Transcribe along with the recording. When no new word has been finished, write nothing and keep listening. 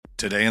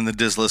Today in the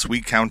Diz List, we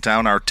count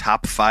down our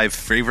top 5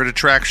 favorite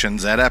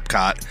attractions at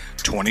Epcot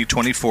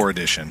 2024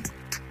 edition.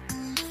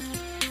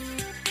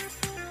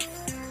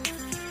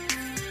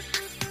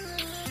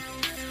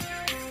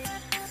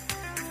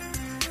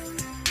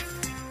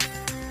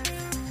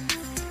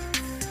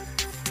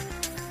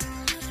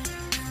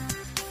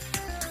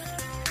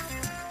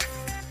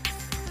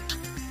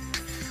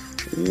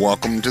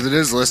 Welcome to the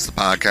Diz List, the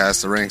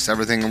podcast that ranks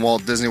everything in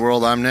Walt Disney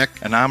World. I'm Nick.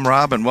 And I'm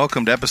Rob, and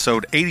welcome to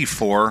episode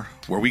 84,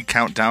 where we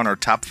count down our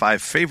top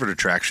 5 favorite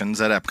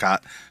attractions at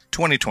Epcot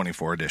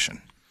 2024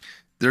 edition.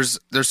 There's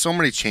so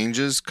many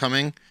changes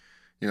coming,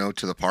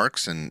 to the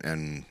parks,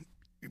 and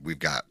we've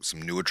got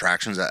some new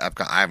attractions at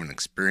Epcot I haven't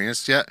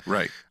experienced yet.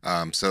 Right.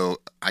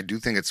 So I do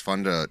think it's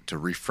fun to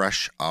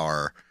refresh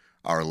our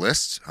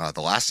list.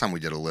 The last time we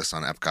did a list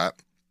on Epcot,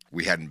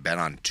 we hadn't been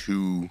on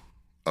 2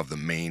 of the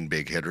main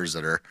big hitters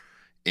that are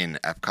in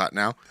Epcot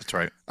now. That's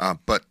right.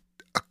 But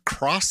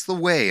across the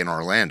way in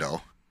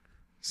Orlando,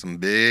 some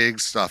big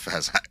stuff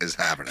is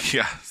happening.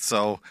 Yeah.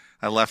 So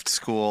I left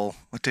school.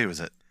 What day was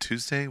it?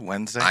 Tuesday?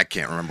 Wednesday? I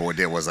can't remember what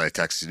day it was I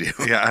texted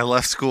you. Yeah, I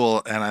left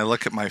school and I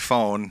look at my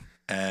phone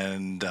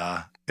and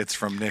it's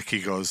from Nick. He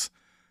goes,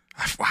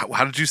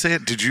 how did you say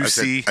it? Did you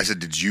see? I said,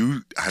 did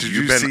you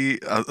see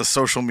a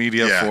social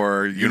media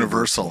for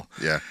Universal?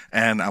 Yeah.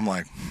 And I'm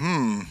like,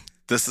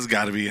 this has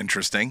got to be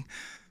interesting.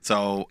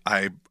 So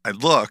I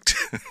looked.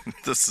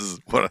 This is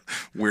what a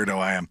weirdo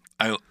I am.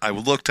 I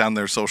looked on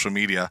their social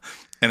media,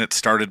 and it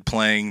started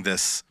playing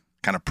this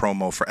kind of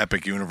promo for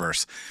Epic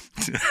Universe.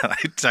 I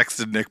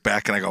texted Nick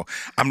back, and I go,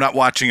 I'm not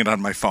watching it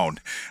on my phone.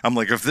 I'm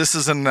like, if this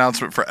is an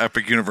announcement for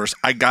Epic Universe,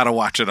 I got to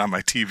watch it on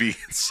my TV.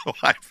 So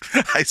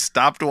I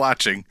stopped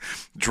watching,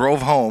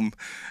 drove home,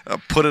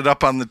 put it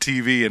up on the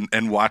TV,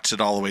 and watched it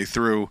all the way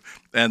through.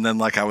 And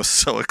then, I was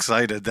so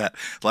excited that,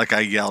 I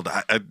yelled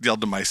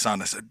to my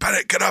son. I said,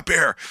 Bennett, get up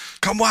here.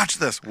 Come watch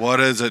this. What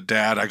is it,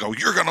 Dad? I go,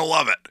 you're going to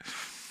love it.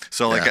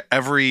 So,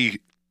 every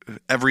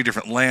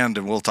different land,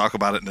 and we'll talk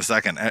about it in a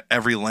second,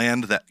 every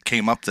land that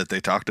came up that they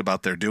talked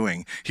about they're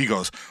doing, he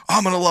goes,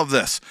 I'm going to love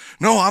this.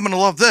 No, I'm going to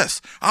love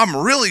this. I'm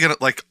really going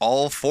to,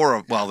 all 4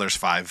 of, well, there's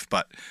 5,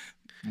 but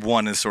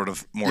one is sort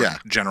of more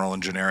general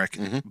and generic.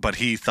 Mm-hmm. But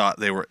he thought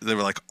they were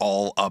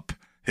all up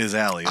his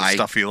alley,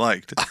 stuff he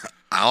liked.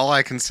 All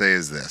I can say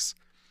is this.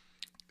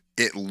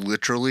 It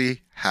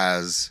literally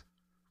has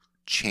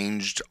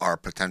changed our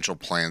potential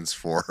plans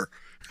for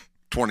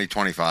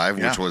 2025,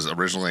 which was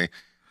originally,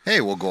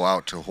 hey, we'll go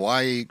out to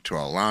Hawaii, to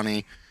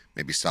Aulani,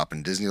 maybe stop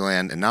in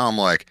Disneyland. And now I'm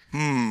like,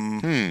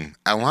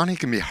 Aulani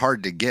can be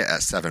hard to get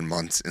at 7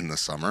 months in the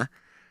summer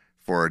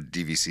for a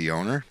DVC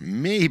owner.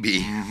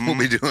 Maybe we'll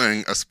be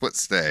doing a split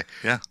stay.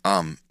 Yeah.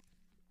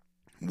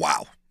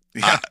 Wow.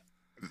 Yeah.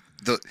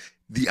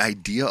 The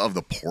idea of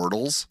the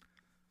portals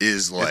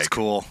is it's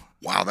cool.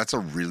 Wow, that's a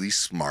really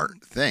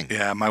smart thing.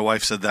 Yeah, my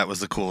wife said that was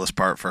the coolest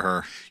part for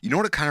her. You know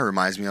what it kind of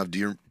reminds me of? Do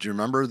you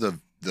remember the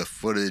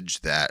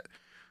footage that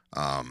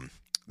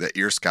that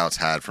Ear Scouts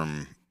had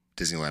from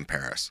Disneyland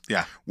Paris?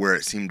 Yeah. Where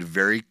it seemed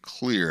very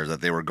clear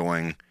that they were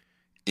going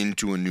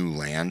into a new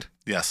land.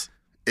 Yes.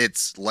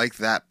 It's like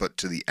that, but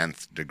to the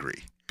nth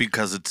degree.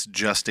 Because it's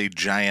just a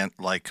giant,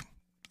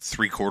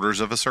 3/4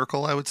 of a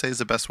circle, I would say is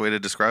the best way to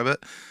describe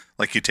it.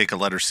 Like you take a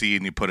letter C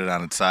and you put it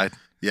on its side.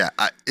 Yeah,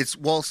 it's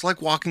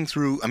like walking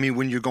through. I mean,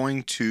 when you're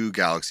going to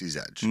Galaxy's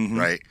Edge,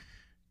 right?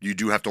 You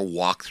do have to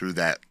walk through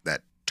that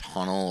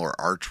tunnel or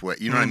archway.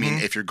 You know what I mean?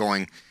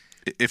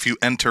 If you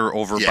enter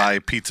over by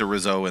Pizza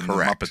Rizzo and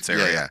correct. the Muppets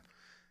area.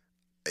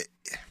 Yeah.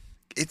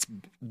 It's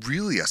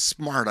really a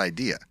smart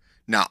idea.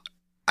 Now,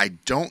 I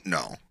don't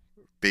know,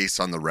 based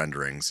on the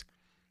renderings,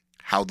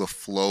 how the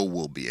flow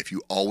will be if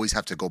you always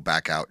have to go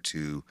back out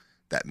to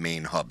that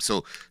main hub.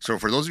 So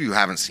for those of you who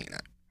haven't seen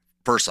it,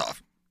 first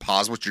off,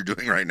 pause what you're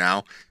doing right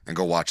now and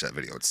go watch that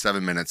video. It's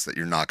 7 minutes that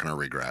you're not going to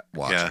regret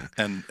watching. Yeah,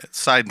 and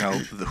side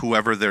note,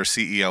 whoever their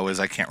CEO is,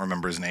 I can't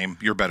remember his name.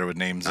 You're better with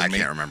names than me. I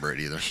can't remember it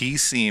either. He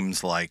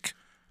seems like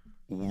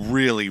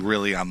really,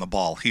 really on the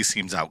ball. He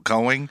seems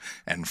outgoing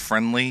and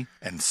friendly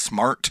and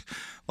smart.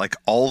 Like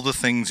all the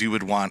things you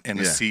would want in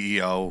a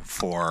CEO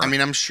for... I mean,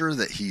 I'm sure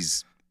that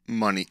he's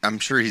money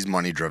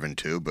driven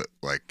too, but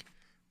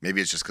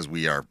maybe it's just because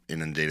we are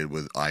inundated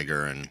with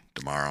Iger and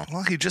Tomorrow.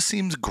 Well, he just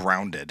seems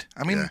grounded.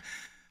 I mean... Yeah.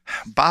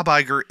 Bob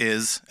Iger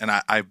is, and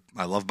I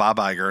love Bob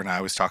Iger, and I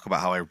always talk about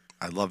how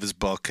I love his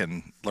book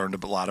and learned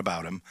a lot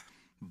about him.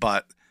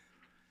 But,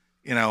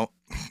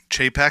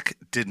 Chapek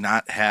did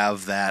not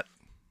have that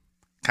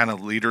kind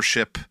of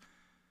leadership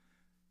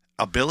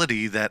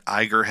ability that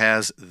Iger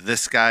has,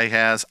 this guy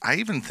has. I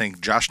even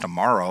think Josh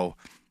Tomorrow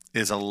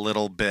is a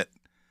little bit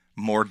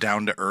more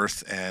down to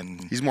earth,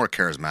 and he's more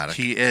charismatic.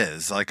 He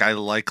is. I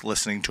like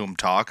listening to him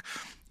talk.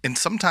 And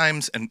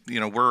sometimes, and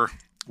we're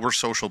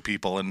social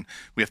people and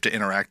we have to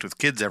interact with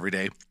kids every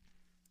day.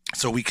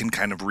 So we can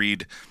kind of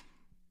read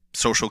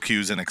social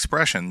cues and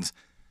expressions.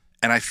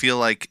 And I feel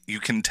like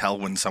you can tell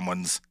when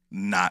someone's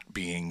not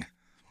being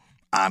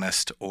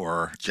honest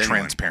or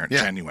transparent,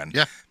 genuine.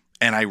 Yeah.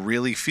 And I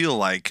really feel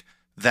like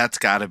that's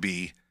got to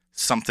be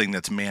something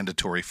that's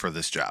mandatory for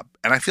this job.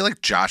 And I feel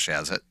like Josh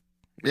has it.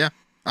 Yeah,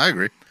 I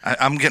agree.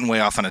 I'm getting way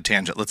off on a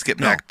tangent. Let's get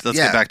back.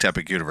 Get back to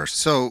Epic Universe.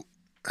 So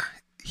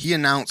he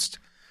announced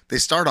they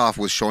start off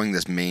with showing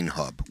this main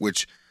hub,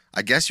 which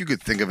I guess you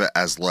could think of it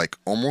as like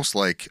almost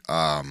like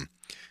almost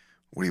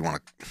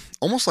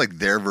like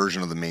their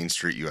version of the Main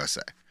Street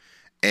USA,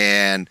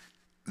 and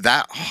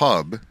that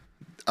hub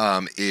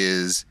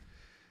is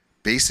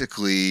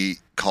basically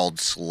called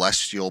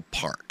Celestial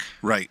Park.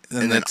 Right.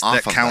 And then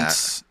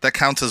that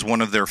counts as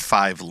one of their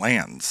 5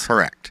 lands.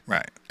 Correct.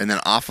 Right. And then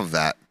off of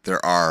that,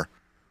 there are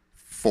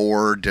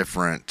 4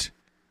 different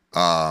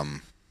parks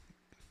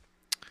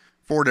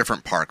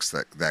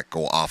that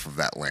go off of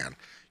that land.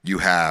 You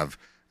have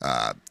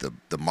the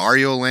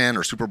Mario Land,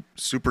 or Super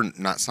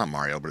it's not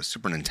Mario, but it's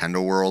Super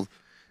Nintendo World.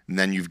 And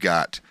then you've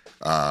got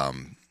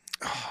the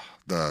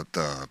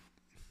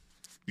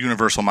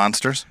Universal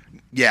Monsters.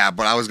 Yeah,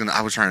 but I was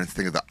trying to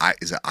think of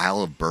is it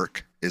Isle of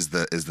Berk is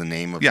the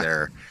name of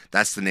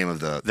that's the name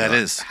of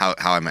How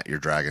I Met Your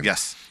Dragon.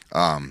 Yes.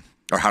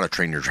 Or How to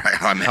Train Your Dragon.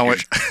 How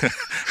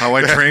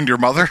I Trained Your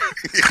Mother?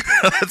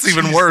 That's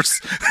even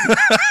worse.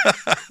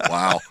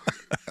 Wow.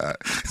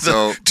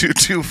 So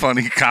two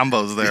funny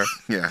combos there.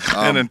 Yeah.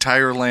 An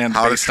entire land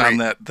based on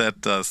that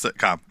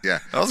sitcom. Yeah.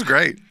 That was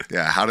great.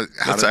 Yeah.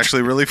 That's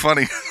actually really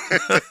funny.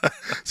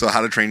 So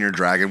How to Train Your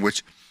Dragon,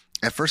 which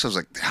at first I was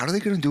like, how are they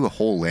going to do a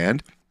whole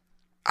land?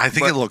 I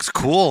think it looks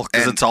cool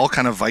because it's all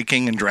kind of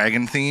Viking and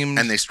dragon themed.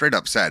 And they straight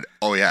up said,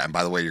 oh yeah, and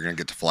by the way, you're going to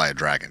get to fly a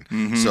dragon.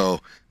 Mm-hmm. So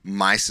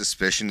my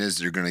suspicion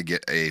is you're going to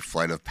get a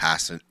flight of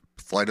passage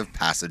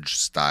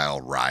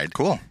style ride.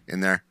 Cool. In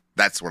there.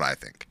 That's what I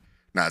think.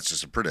 Now it's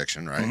just a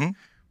prediction, right? Mm-hmm.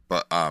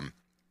 But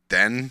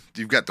then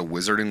you've got the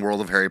Wizarding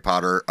World of Harry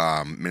Potter,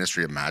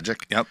 Ministry of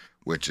Magic. Yep.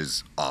 Which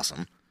is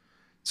awesome.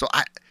 So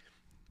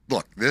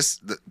look, this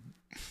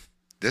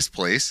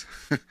place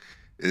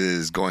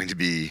is going to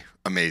be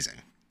amazing.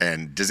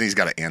 And Disney's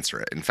got to answer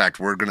it. In fact,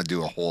 we're going to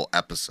do a whole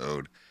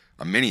episode,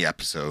 a mini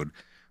episode,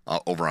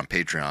 over on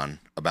Patreon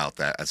about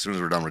that. As soon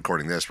as we're done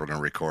recording this, we're going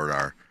to record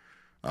our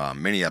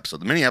mini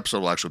episode. The mini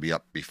episode will actually be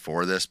up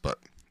before this, but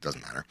it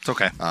doesn't matter. It's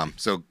okay.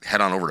 So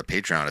head on over to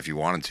Patreon if you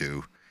wanted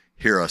to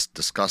hear us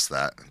discuss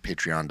that.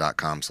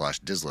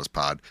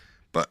 Patreon.com/DizListPod.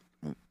 But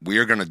we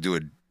are going to do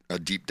a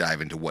deep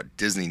dive into what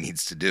Disney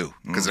needs to do,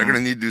 because they're going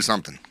to need to do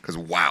something. Because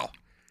wow.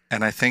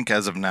 And I think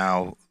as of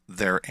now,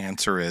 their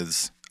answer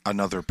is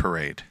another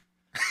parade.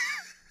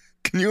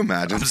 Can you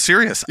imagine? I'm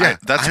serious. Yeah,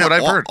 that's what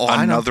I've heard.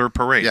 Another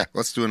parade. Yeah,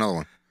 let's do another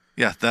one.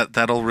 Yeah,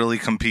 that'll really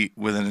compete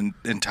with an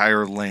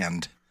entire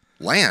land.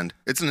 Land?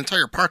 It's an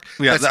entire park.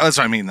 Yeah, that's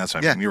what I mean.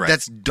 You're right.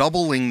 That's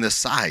doubling the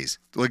size.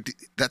 Like,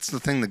 that's the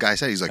thing the guy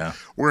said. He's like,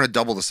 we're going to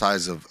double the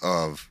size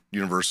of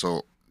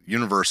Universal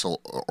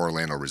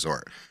Orlando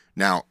Resort.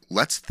 Now,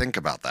 let's think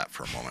about that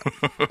for a moment.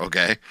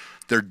 Okay?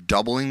 They're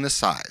doubling the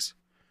size.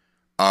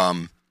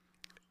 One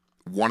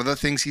of the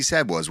things he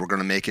said was, we're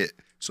going to make it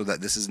so that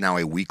this is now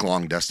a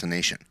week-long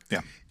destination.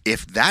 Yeah.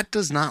 If that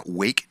does not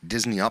wake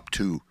Disney up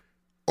to,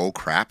 oh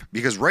crap,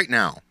 because right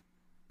now,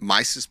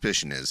 my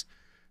suspicion is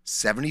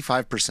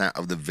 75%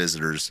 of the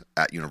visitors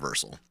at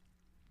Universal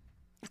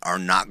are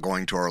not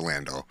going to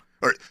Orlando,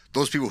 or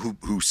those people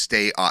who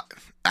stay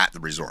at the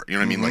resort. You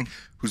know what I mean? Like,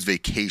 whose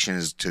vacation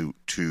is to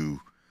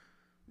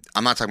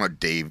I'm not talking about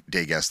day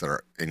guests that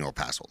are annual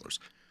pass holders.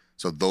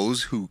 So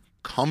those who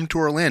come to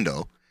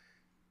Orlando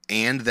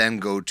and then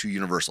go to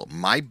Universal.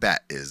 My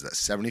bet is that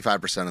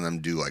 75% of them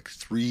do like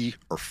 3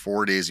 or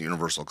 4 days at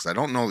Universal, because I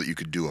don't know that you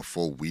could do a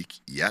full week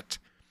yet.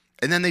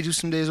 And then they do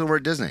some days over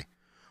at Disney.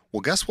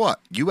 Well, guess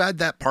what? You add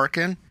that park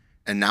in,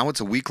 and now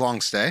it's a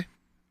week-long stay.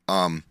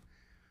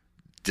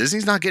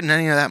 Disney's not getting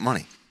any of that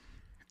money.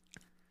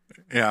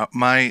 Yeah,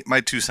 my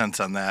 2 cents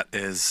on that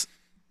is,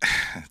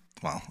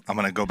 well, I'm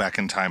going to go back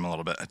in time a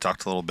little bit. I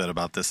talked a little bit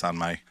about this on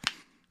my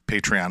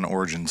Patreon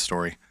origin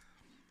story.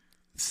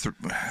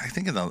 I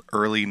think in the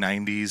early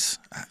 90s,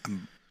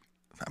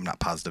 I'm not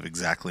positive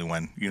exactly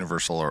when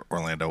Universal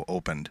Orlando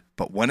opened,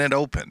 but when it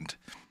opened,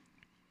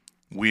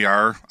 we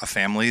are a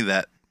family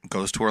that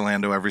goes to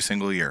Orlando every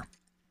single year.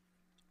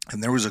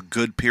 And there was a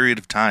good period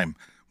of time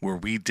where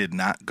we did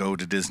not go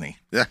to Disney.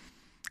 Yeah.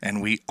 And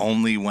we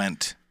only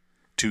went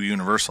to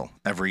Universal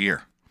every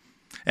year.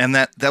 And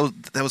that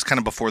was kind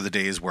of before the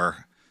days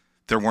where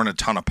there weren't a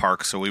ton of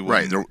parks, so we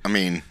would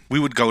we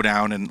would go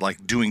down, and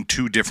like doing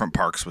 2 different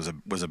parks was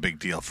a big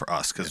deal for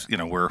us, because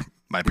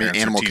my parents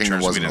Animal were teachers.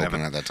 Kingdom wasn't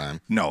open at that time.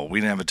 No, we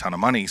didn't have a ton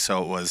of money,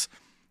 so it was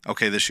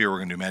okay. This year we're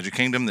going to do Magic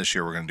Kingdom. This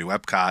year we're going to do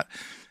Epcot,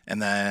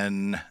 and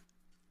then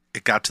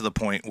it got to the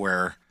point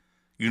where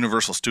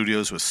Universal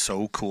Studios was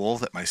so cool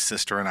that my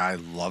sister and I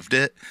loved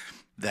it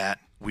that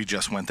we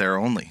just went there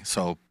only.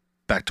 So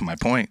back to my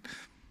point,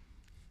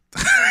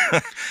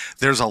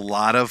 there's a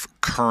lot of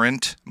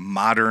current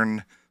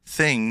modern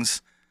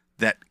things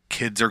that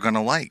kids are going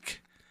to like.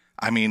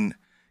 I mean,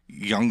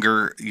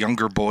 younger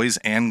boys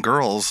and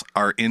girls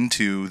are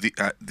into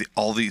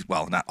all these.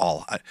 Well, not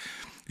all.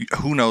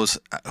 Who knows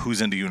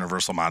who's into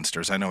Universal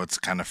Monsters? I know it's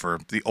kind of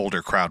for the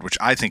older crowd, which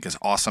I think is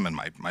awesome, and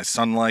my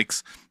son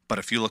likes. But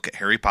if you look at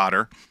Harry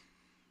Potter,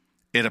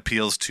 It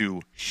appeals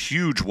to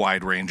huge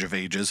wide range of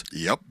ages,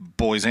 Yep.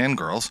 boys and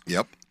girls.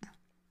 Yep.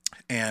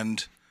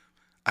 And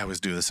I always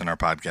do this in our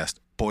podcast,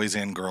 boys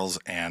and girls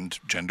and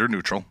gender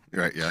neutral.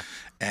 Right, yeah.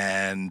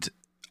 And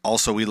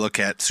also we look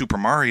at Super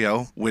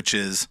Mario, which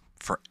is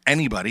for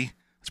anybody.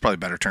 It's probably a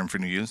better term for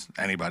you to use.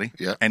 Anybody.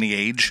 Yeah. Any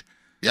age.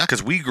 Yeah.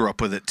 Because we grew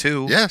up with it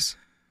too. Yes.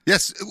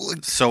 Yes.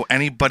 So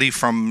anybody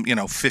from,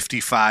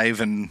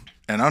 55 and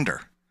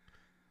under.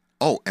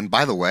 Oh, and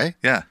by the way,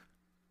 Yeah.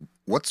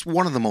 what's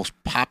one of the most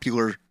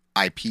popular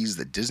IPs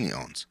that Disney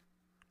owns?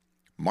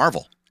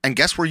 Marvel. And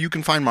guess where you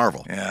can find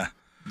Marvel? Yeah.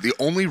 The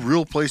only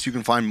real place you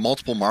can find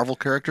multiple Marvel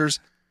characters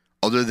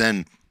other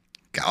than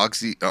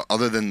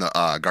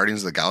the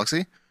Guardians of the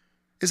Galaxy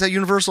is at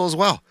Universal as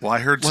well. Well, I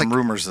heard some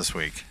rumors this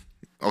week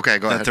Okay,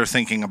 go that ahead. they're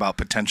thinking about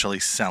potentially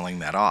selling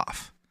that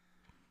off.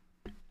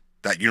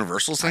 That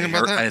Universal's thinking I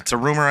about heard- that? It's a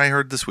rumor I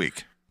heard this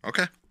week.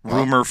 Okay.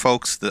 Rumor,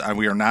 folks, that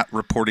we are not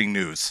reporting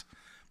news.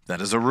 That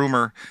is a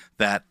rumor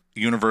that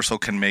Universal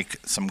can make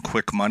some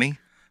quick money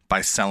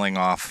by selling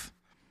off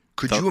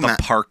the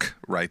park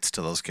rights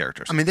to those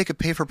characters. I mean, they could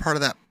pay for part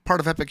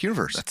of Epic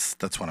Universe.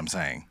 That's what I'm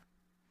saying.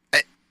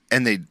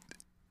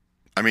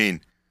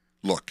 And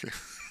look,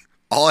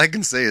 all I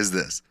can say is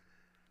this.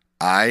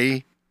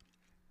 I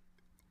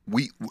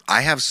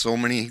have so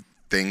many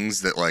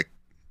things that like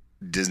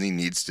Disney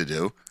needs to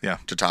do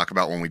to talk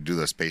about when we do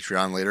this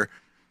Patreon later.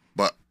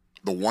 But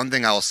the one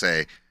thing I'll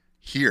say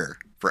here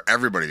for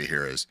everybody to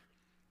hear is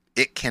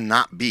it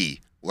cannot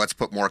be, let's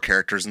put more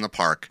characters in the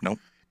park. Nope.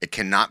 It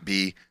cannot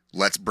be,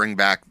 let's bring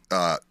back,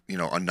 a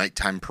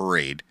nighttime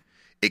parade.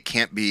 It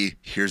can't be,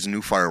 here's a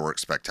new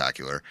fireworks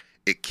spectacular.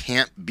 It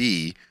can't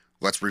be,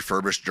 let's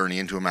refurbish Journey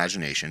into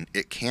Imagination.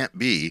 It can't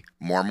be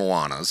more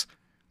Moanas.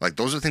 Like,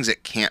 those are things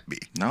it can't be.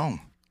 No.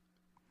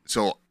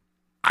 So,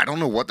 I don't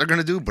know what they're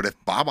going to do, but if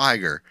Bob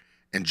Iger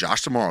and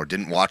Josh D'Amaro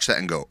didn't watch that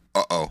and go,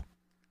 uh-oh,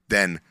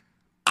 then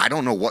I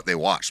don't know what they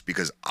watched,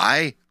 because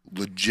I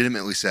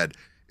legitimately said,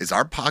 is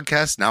our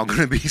podcast now going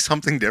to be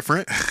something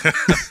different?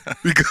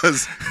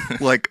 Because,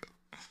 like,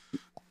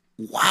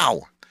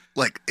 wow.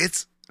 Like,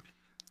 it's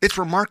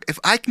remarkable. If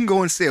I can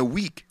go and stay a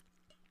week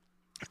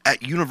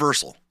at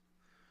Universal,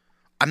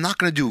 I'm not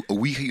going to do a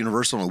week at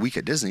Universal and a week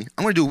at Disney.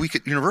 I'm going to do a week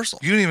at Universal.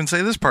 You didn't even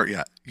say this part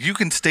yet. You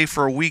can stay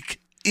for a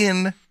week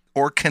in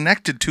or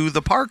connected to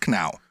the park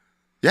now.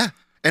 Yeah.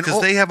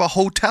 Because they have a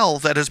hotel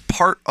that is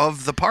part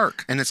of the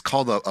park. And it's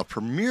called a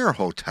Premier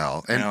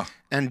Hotel.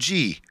 And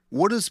gee,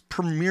 what is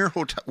Premier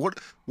Hotel?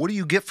 What do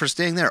you get for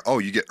staying there? Oh,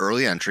 you get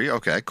early entry.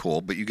 Okay,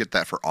 cool. But you get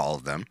that for all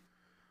of them.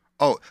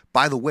 Oh,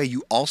 by the way,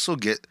 you also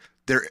get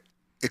their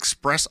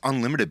Express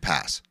Unlimited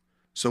Pass.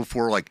 So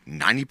for like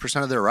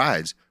 90% of their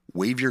rides,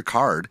 wave your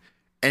card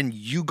and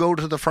you go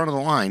to the front of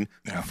the line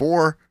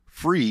for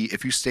free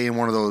if you stay in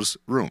one of those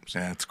rooms.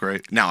 Yeah, it's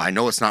great. Now, I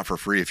know it's not for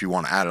free if you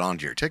want to add it on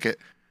to your ticket,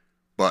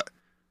 but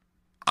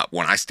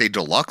when I stay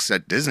deluxe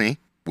at Disney,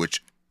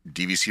 which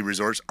DVC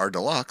resorts are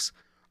deluxe,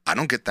 I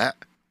don't get that.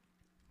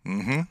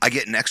 Mm-hmm. I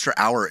get an extra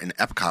hour in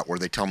Epcot where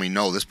they tell me,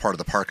 no, this part of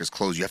the park is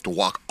closed. You have to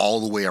walk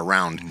all the way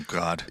around. Oh,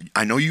 God.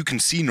 I know you can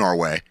see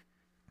Norway.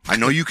 I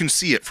know you can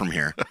see it from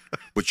here,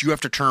 but you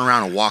have to turn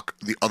around and walk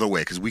the other way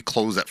because we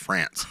close at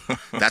France.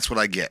 That's what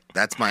I get.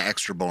 That's my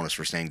extra bonus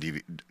for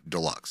staying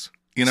deluxe.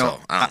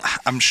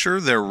 I'm sure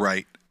they're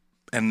right,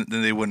 and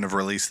they wouldn't have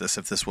released this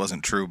if this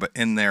wasn't true, but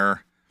in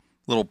their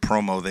little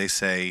promo, they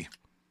say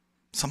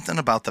something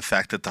about the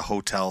fact that the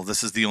hotel,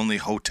 this is the only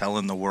hotel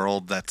in the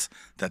world that's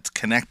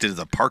connected to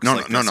the parks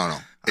No.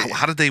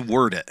 How did they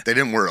word it? They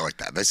didn't word it like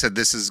that. They said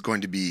this is going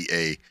to be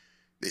a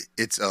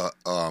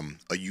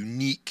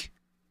unique,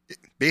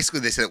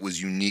 basically they said it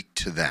was unique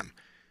to them.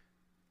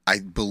 I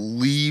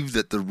believe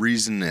that the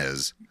reason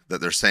is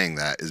that they're saying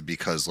that is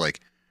because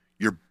like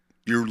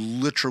you're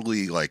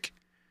literally like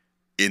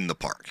in the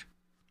park.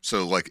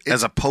 So like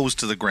as opposed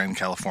to the Grand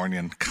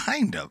Californian,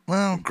 kind of.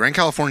 Well, Grand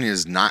California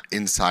is not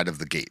inside of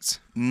the gates.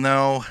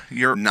 No,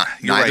 you're not.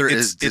 You're neither right.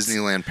 is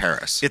Disneyland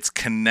Paris. It's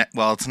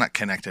Well, it's not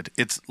connected.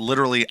 It's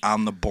literally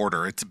on the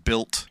border. It's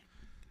built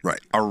right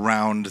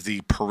around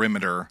the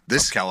perimeter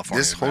of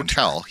California. This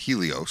hotel,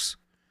 Helios,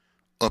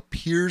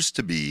 appears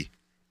to be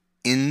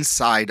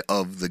inside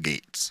of the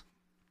gates.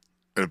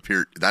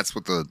 That's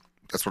what it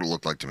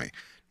looked like to me.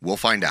 We'll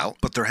find out.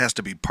 But there has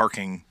to be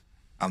parking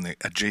on the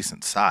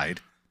adjacent side.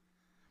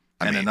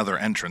 Another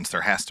entrance,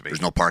 there has to be.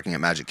 There's no parking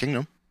at Magic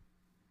Kingdom.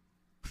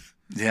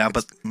 Yeah,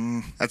 but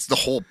that's the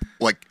whole.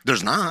 Like,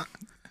 there's not.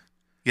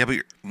 Yeah, but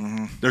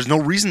there's no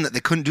reason that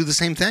they couldn't do the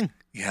same thing.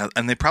 Yeah,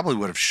 and they probably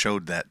would have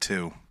showed that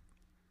too.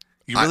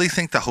 You really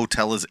think the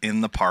hotel is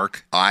in the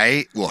park?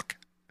 I'm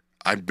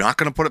not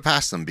going to put it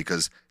past them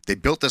because they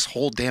built this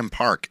whole damn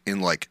park in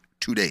like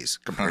 2 days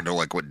compared to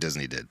like what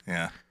Disney did.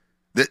 Yeah,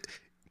 that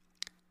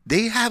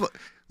they have.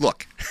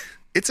 Look,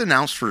 it's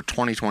announced for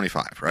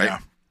 2025, right? Yeah.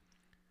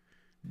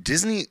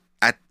 Disney,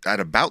 at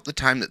about the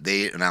time that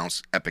they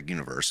announced Epic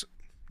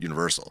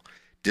Universal,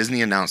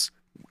 Disney announced,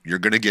 you're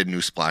going to get a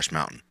new Splash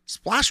Mountain.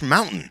 Splash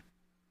Mountain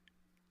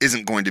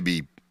isn't going to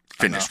be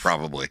finished,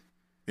 probably.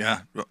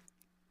 Yeah.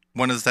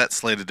 When is that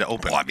slated to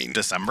open? Well, I mean,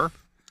 December?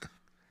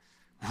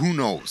 who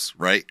knows,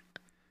 right?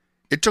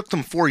 It took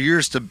them 4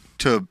 years to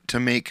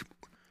make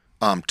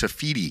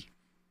Tafiti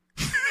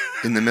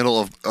in the middle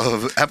of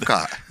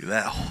Epcot.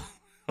 That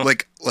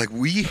like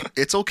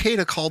it's okay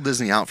to call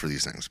Disney out for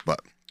these things,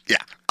 but yeah,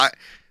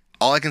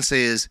 all I can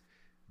say is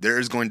there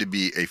is going to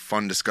be a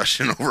fun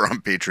discussion over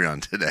on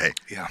Patreon today.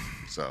 Yeah.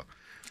 So,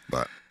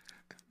 but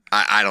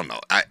I don't know.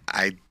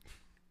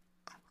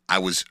 I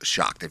was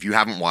shocked. If you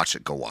haven't watched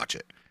it, go watch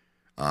it.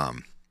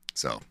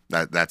 So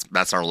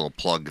that's our little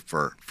plug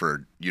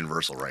for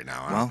Universal right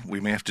now. Huh? Well, we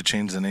may have to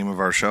change the name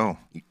of our show.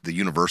 The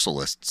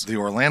Universalists. The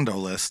Orlando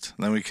list.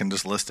 Then we can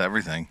just list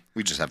everything.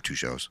 We just have 2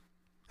 shows.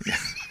 Yeah.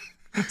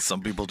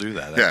 Some people do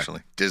that, yeah.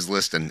 actually. Diz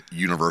List and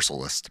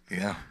Universalist.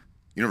 Yeah.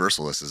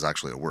 Universalist is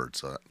actually a word,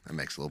 so that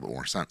makes a little bit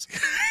more sense.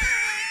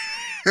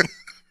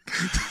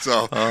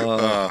 So,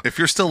 if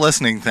you're still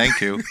listening, thank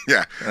you.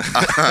 Yeah.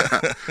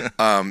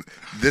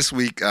 This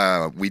week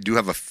we do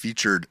have a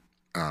featured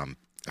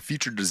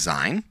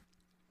design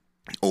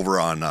over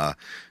on at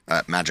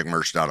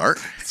magicmerch.art.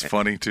 It's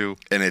funny too,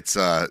 and it's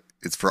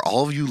for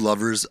all of you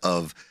lovers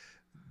of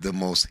the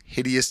most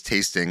hideous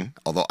tasting,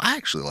 although I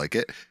actually like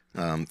it,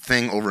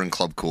 thing over in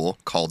Club Cool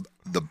called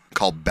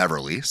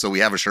Beverly. So we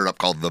have a shirt up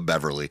called the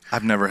Beverly.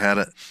 I've never had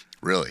it.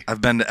 Really? I've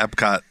been to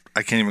Epcot.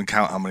 I can't even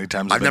count how many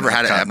times I've never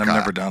had it at and Epcot. I've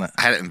never done it.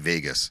 I had it in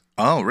Vegas.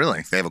 Oh,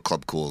 really? They have a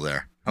Club Cool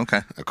there.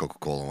 Okay. A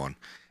Coca-Cola one.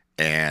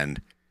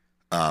 And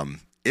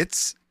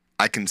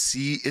I can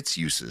see its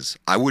uses.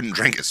 I wouldn't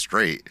drink it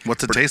straight.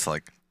 What's it taste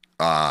like?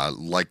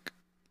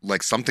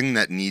 Like something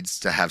that needs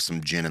to have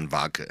some gin and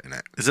vodka in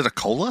it. Is it a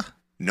cola?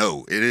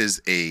 No,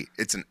 it's a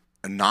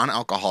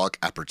non-alcoholic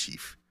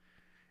aperitif.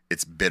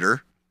 It's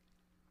bitter,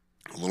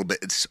 a little bit.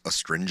 It's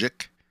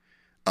astringent,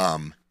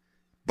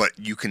 but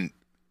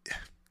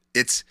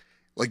it's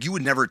like you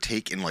would never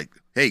take in like,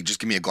 hey, just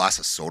give me a glass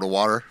of soda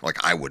water.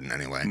 Like I wouldn't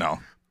anyway. No,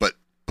 but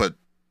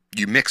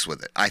you mix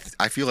with it. I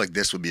feel like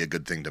this would be a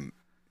good thing to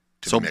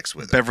mix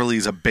with.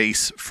 Beverly's a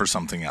base for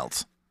something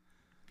else.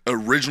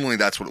 Originally,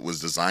 that's what it was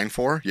designed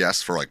for.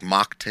 Yes, for like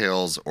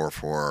mocktails or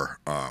for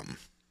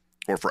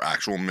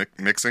actual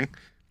mixing.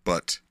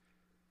 But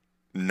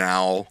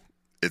now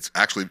it's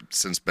actually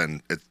since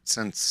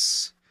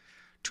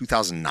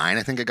 2009.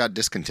 I think it got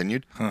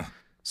discontinued. Huh.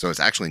 So it's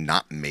actually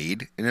not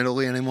made in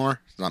Italy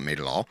anymore. It's not made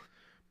at all.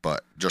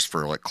 But just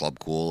for like Club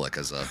Cool, like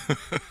as a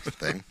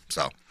thing.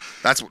 So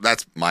that's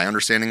my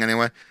understanding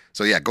anyway.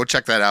 So yeah, go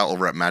check that out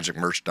over at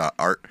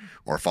magicmerch.art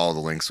or follow the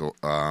links in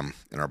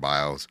our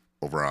bios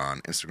over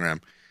on Instagram.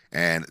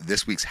 And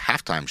this week's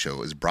halftime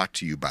show is brought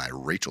to you by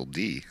Rachel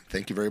D.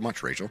 Thank you very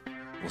much, Rachel.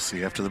 We'll see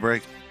you after the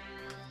break.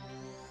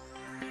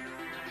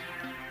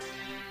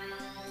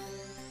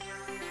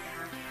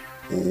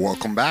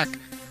 Welcome back.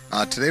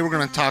 Today we're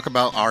going to talk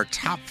about our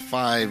top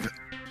 5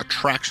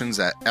 attractions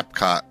at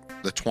Epcot,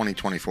 the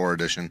 2024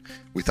 edition.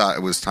 We thought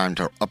it was time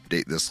to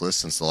update this list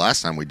since the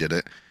last time we did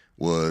it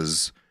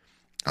was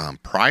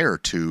prior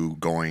to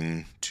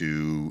going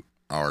to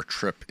our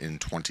trip in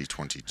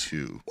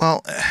 2022.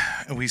 Well,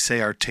 we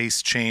say our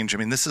tastes change. I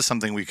mean, this is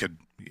something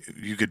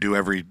you could do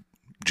every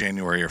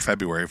January or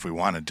February if we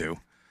wanted to.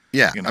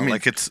 Yeah, I mean,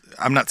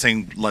 I'm not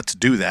saying let's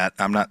do that.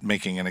 I'm not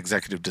making an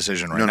executive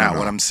decision right now. No.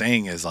 What I'm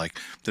saying is like,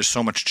 there's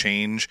so much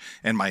change,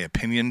 and my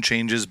opinion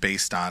changes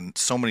based on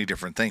so many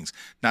different things.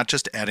 Not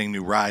just adding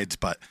new rides,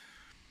 but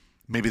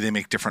maybe they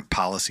make different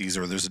policies,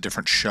 or there's a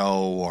different show,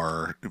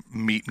 or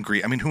meet and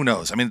greet. I mean, who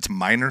knows? I mean, it's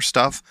minor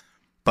stuff,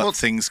 but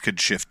things could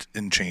shift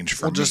and change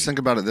for me. Well, just think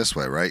about it this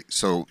way, right?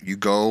 So you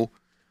go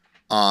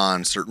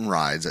on certain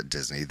rides at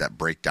Disney that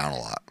break down a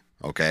lot.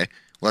 Okay,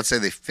 let's say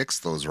they fix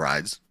those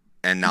rides.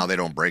 And now they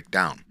don't break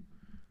down.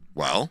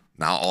 Well,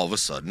 now all of a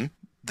sudden,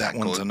 that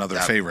one's another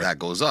favorite. That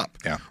goes up.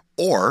 Yeah.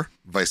 Or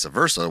vice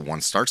versa,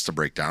 one starts to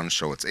break down and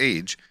show its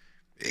age,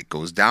 it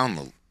goes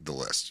down the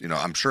list. You know,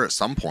 I'm sure at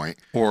some point.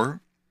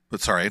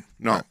 But sorry,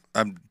 no,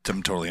 I'm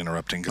totally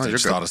interrupting because I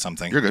just thought of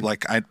something. You're good.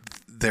 Like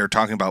they're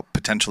talking about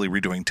potentially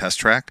redoing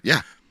Test Track.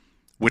 Yeah.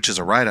 Which is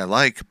a ride I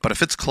like, but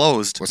if it's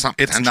closed, well, it's not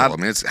potential. I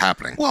mean, it's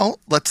happening. Well,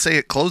 let's say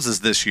it closes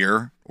this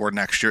year or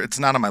next year. It's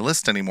not on my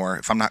list anymore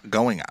if I'm not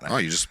going on it. Oh,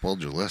 you just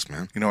spoiled your list,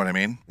 man. You know what I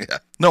mean? Yeah.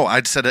 No,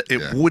 I'd said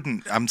it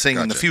wouldn't. I'm saying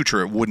in the Gotcha.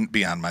 future it wouldn't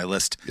be on my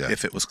list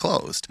if it was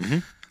closed. Mm-hmm.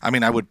 I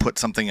mean, I would put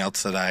something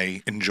else that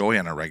I enjoy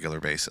on a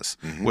regular basis,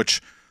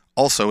 which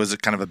also is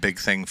kind of a big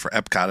thing for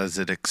Epcot as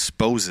it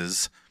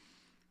exposes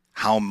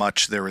how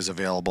much there is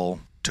available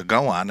to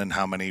go on and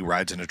how many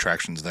rides and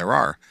attractions there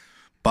are.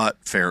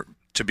 But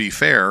to be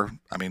fair,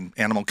 I mean,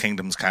 Animal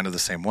Kingdom's kind of the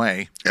same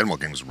way. Animal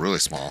Kingdom's really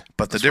small.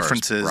 But the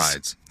difference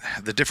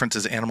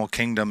is Animal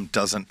Kingdom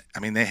doesn't,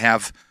 I mean, they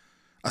have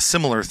a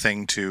similar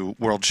thing to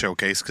World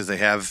Showcase because they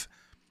have,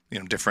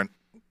 different,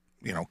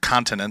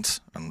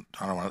 continents, and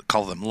I don't want to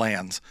call them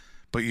lands,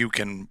 but you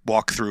can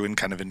walk through and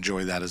kind of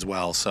enjoy that as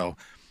well. So,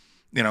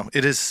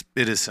 it is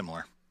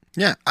similar.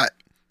 Yeah.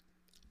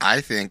 I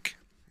think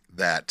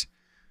that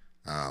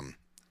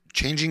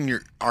changing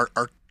our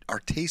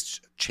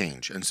tastes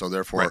change. And so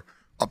therefore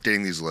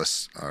updating these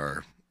lists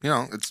are,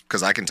 it's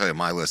because I can tell you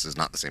my list is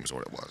not the same as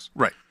what it was.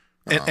 Right.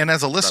 And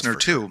as a listener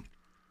too,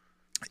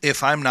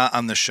 if I'm not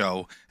on the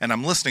show and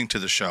I'm listening to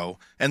the show,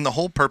 and the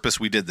whole purpose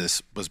we did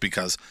this was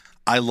because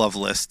I love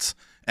lists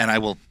and I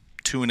will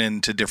tune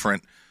in to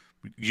different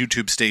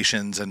YouTube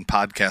stations and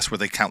podcasts where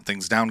they count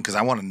things down because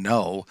I want to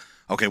know,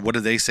 okay, what do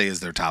they say is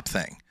their top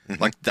thing?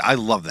 Like, I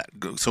love that.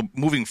 So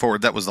moving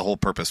forward, that was the whole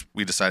purpose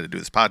we decided to do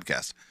this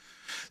podcast.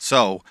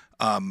 So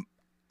I'm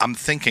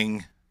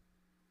thinking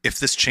if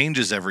this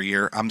changes every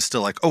year, I'm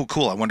still like, oh,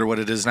 cool. I wonder what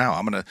it is now.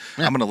 I'm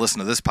gonna listen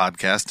to this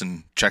podcast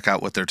and check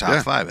out what their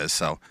top 5 is.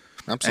 So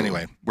Absolutely.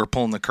 anyway, we're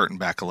pulling the curtain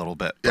back a little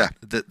bit. Yeah.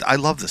 I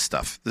love this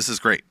stuff. This is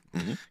great.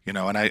 And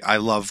I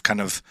love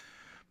kind of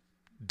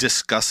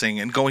discussing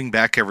and going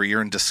back every year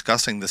and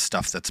discussing the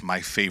stuff that's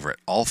my favorite.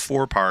 All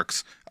 4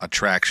 parks,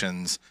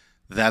 attractions,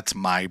 that's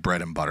my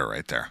bread and butter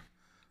right there.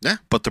 Yeah.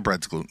 But the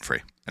bread's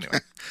gluten-free. Anyway.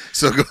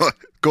 So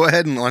go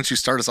ahead and why don't you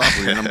start us off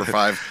with your number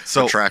 5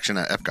 attraction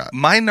at Epcot?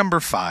 My number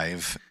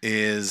 5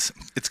 is,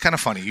 it's kind of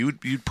funny.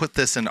 You'd put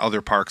this in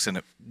other parks and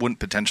it wouldn't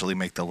potentially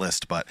make the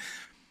list, but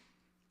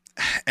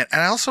and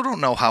I also don't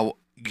know how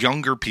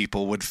younger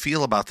people would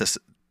feel about this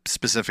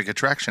specific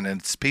attraction,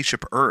 and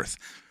Spaceship Earth.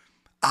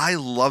 I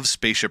love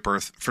Spaceship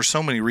Earth for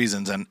so many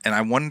reasons, and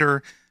I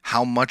wonder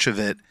how much of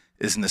it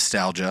is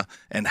nostalgia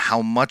and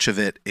how much of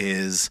it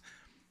is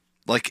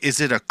like,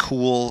 is it a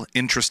cool,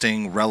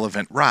 interesting,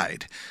 relevant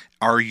ride?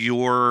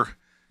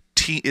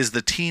 Is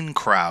the teen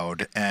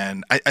crowd,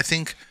 and I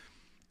think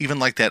even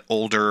like that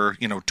older,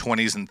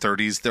 20s and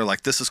 30s, they're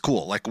like, this is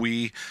cool. Like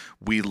we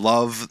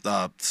love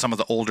some of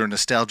the older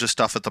nostalgia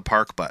stuff at the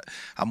park, but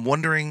I'm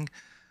wondering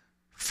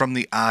from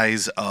the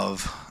eyes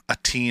of a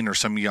teen or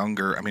some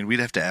younger, I mean, we'd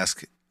have to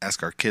ask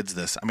our kids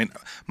this. I mean,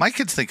 my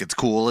kids think it's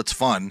cool. It's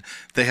fun.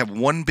 They have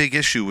one big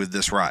issue with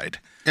this ride.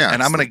 Yeah,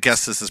 and I'm going to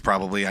guess this is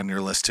probably on your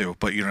list too,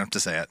 but you don't have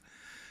to say it.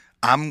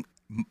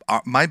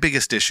 My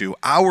biggest issue,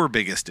 our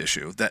biggest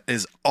issue, that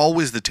is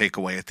always the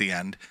takeaway at the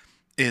end,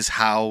 is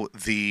how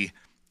the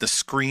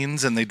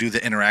screens and they do the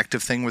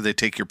interactive thing where they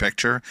take your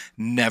picture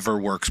never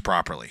works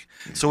properly.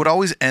 So it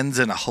always ends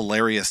in a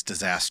hilarious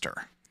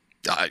disaster.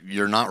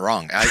 You're not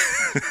wrong. I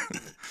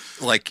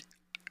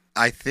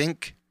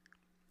think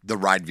the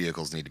ride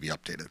vehicles need to be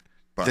updated.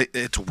 But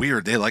it's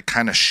weird. They like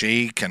kind of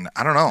shake, and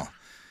I don't know.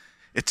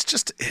 It's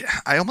just,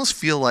 I almost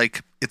feel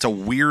like it's a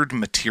weird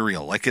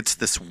material. Like it's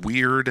this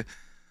weird,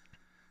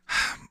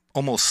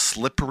 almost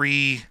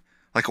slippery.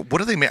 Like,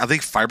 what are they made? Are they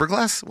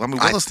fiberglass? Well, I mean,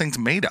 what are those things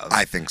made of?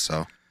 I think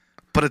so.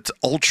 But it's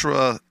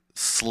ultra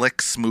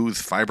slick, smooth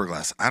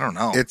fiberglass. I don't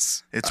know.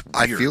 It's weird.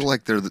 I feel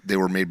like they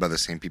were made by the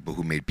same people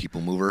who made People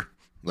Mover,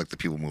 like the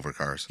People Mover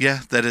cars.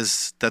 Yeah,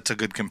 that's a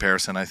good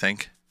comparison, I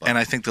think. And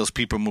I think those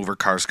People Mover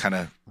cars kind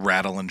of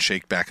rattle and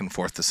shake back and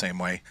forth the same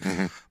way.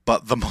 Mm-hmm.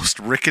 But the most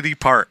rickety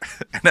part,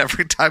 and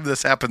every time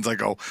this happens, I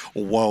go,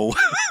 whoa,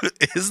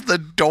 is the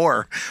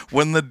door.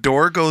 When the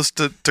door goes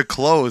to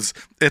close,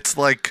 it's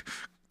like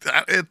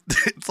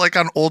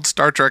on old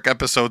Star Trek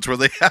episodes where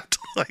they have to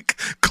like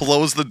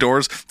close the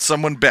doors.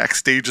 Someone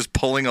backstage is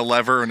pulling a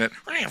lever and it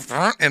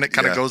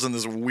kind of goes in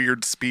this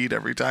weird speed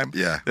every time.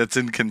 Yeah. That's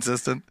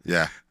inconsistent.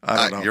 Yeah.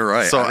 I don't know. You're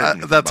right. So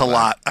that's a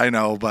lot. I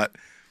know, but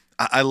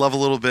I love a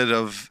little bit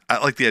of,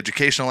 I like the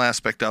educational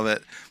aspect of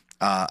it.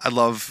 I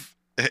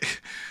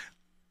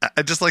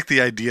just like the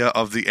idea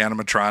of the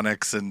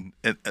animatronics, and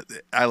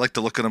I like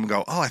to look at them and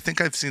go, oh, I think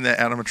I've seen that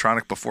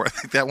animatronic before. I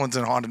think that one's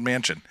in Haunted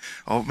Mansion.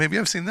 Oh, maybe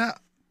I've seen that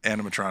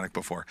animatronic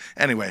before.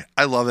 Anyway,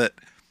 I love it.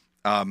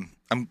 I'm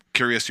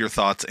curious your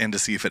thoughts and to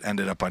see if it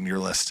ended up on your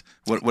list.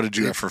 What did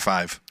you have for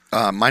 5?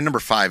 My number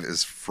 5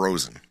 is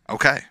Frozen.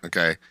 Okay.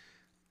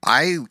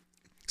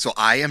 So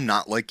I am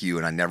not like you,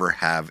 and I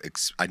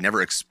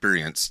never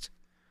experienced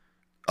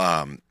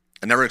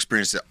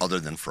it other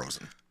than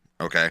Frozen.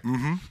 Okay.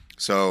 Mm-hmm.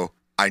 So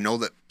I know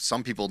that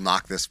some people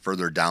knock this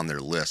further down their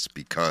list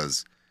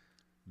because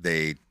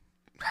they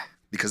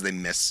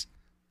miss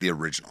the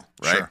original,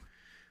 right? Sure.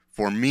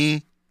 For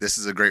me, this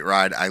is a great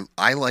ride.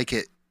 I like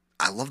it.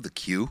 I love the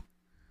queue.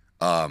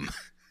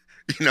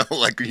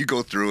 Like when you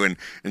go through and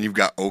you've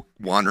got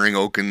wandering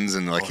Okins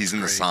and like he's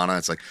in the sauna.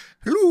 It's like,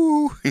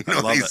 ooh, he's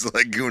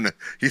like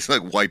he's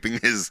like wiping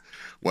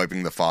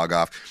the fog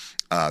off,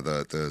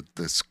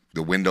 the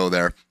window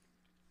there.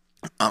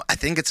 I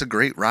think it's a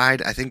great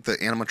ride. I think the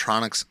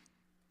animatronics.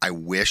 I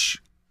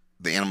wish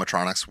the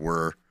animatronics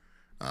were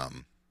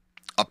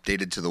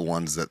updated to the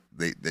ones that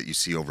you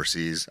see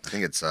overseas. I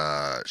think it's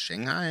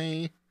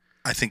Shanghai.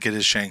 I think it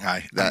is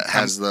Shanghai. That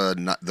has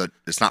the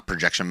it's not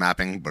projection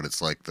mapping, but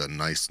it's like the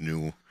nice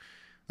new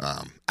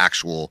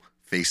actual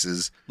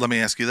faces. Let me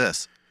ask you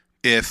this.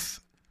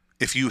 If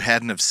you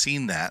hadn't have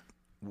seen that,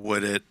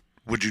 would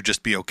you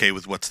just be okay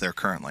with what's there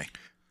currently?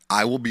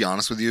 I will be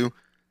honest with you.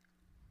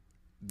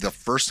 The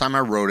first time I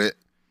rode it,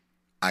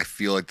 I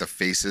feel like the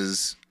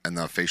faces and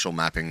the facial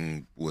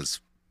mapping was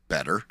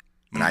better.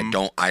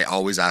 And I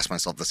always ask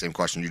myself the same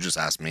question you just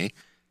asked me.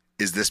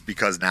 Is this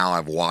because now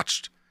I've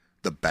watched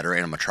the better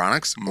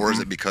animatronics, or is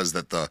it because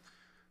that the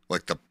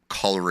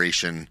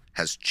coloration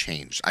has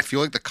changed? I feel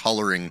like the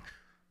coloring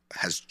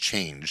has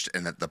changed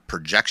and that the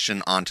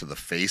projection onto the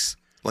face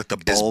Like the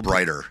bulb? Is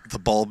brighter. The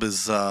bulb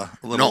is a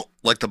little... No,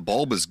 like the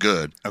bulb is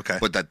good. Okay.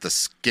 But that the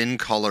skin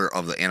color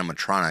of the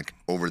animatronic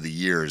over the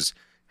years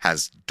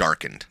has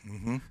darkened.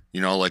 Mm-hmm.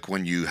 You know, like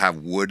when you have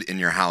wood in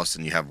your house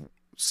and you have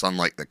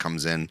sunlight that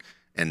comes in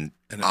and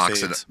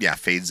fades. Yeah,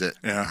 fades it.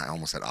 Yeah. I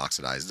almost said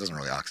oxidize. It doesn't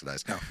really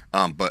oxidize.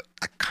 No. But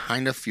I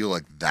kind of feel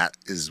like that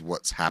is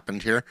what's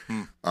happened here.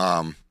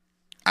 I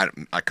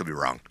could be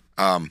wrong.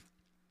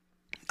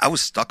 I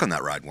was stuck on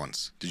that ride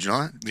once. Did you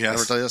know that? Did I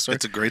ever tell you that story?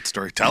 It's a great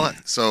story. Tell it.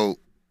 So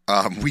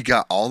we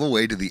got all the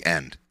way to the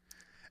end,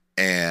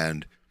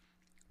 and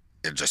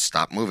it just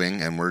stopped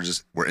moving, and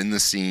we're in the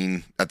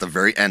scene at the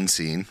very end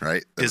scene,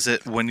 right? Is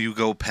it when you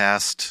go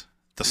past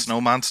the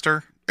snow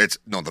monster? It's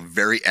the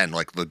very end.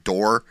 Like the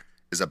door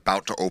is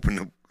about to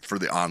open for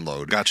the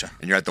onload. Gotcha.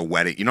 And you're at the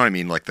wedding. You know what I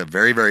mean? Like the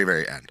very, very,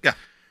 very end. Yeah.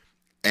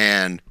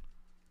 And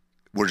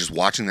we're just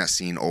watching that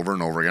scene over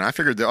and over again. I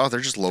figured, they're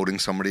just loading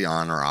somebody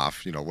on or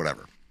off,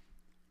 whatever.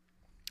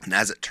 And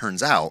as it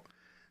turns out,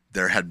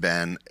 there had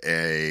been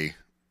an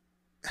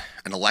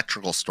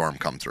electrical storm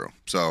come through.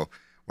 So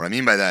what I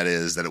mean by that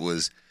is that it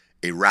was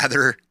a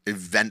rather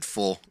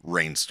eventful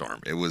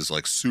rainstorm. It was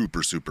like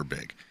super, super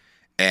big.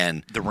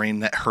 And the rain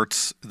that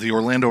hurts, the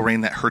Orlando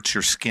rain that hurts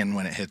your skin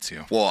when it hits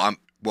you. Well,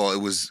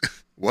 it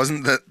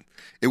wasn't that.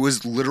 It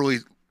was literally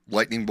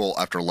lightning bolt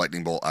after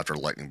lightning bolt after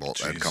lightning bolt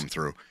that had come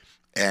through.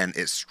 And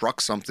it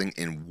struck something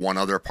in one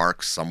other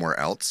park somewhere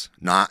else,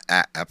 not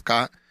at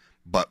Epcot,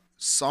 but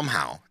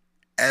somehow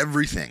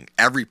every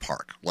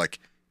park, like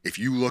if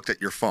you looked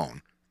at your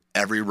phone,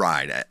 every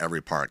ride at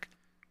every park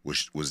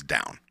was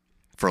down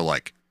for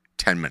like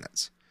 10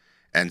 minutes.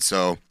 And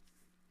so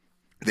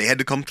they had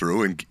to come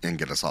through and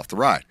get us off the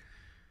ride.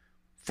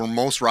 For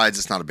most rides,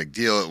 it's not a big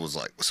deal. It was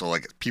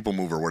like people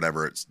move or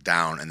whatever, it's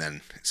down and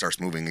then it starts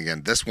moving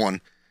again. This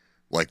one,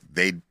 like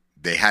they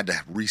had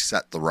to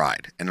reset the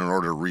ride. And in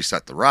order to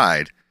reset the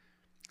ride,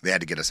 they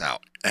had to get us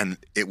out. And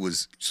it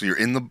was, so you're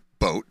in the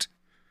boat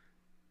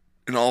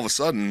and all of a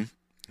sudden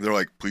they're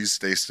like, please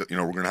stay still. We're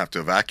going to have to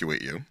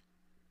evacuate you.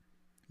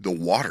 The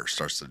water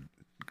starts to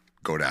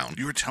go down.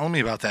 You were telling me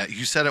about that.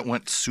 You said it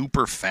went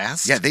super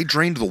fast? Yeah, they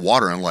drained the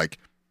water in like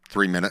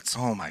 3 minutes.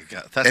 Oh my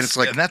God. And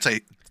that's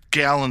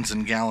gallons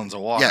and gallons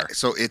of water. Yeah,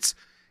 so it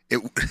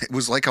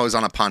was like I was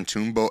on a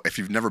pontoon boat. If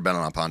you've never been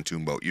on a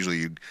pontoon boat, usually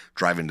you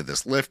drive into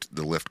this lift,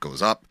 the lift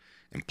goes up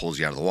and pulls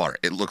you out of the water.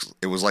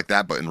 It was like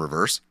that, but in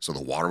reverse. So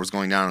the water was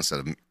going down instead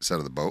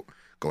of the boat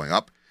going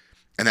up.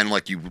 And then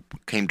like you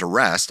came to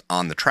rest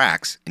on the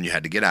tracks and you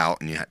had to get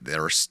out and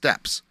there are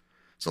steps.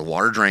 So the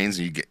water drains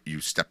and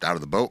you stepped out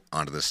of the boat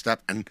onto the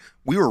step and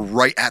we were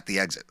right at the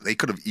exit. They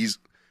could have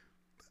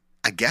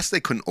I guess they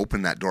couldn't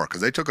open that door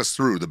because they took us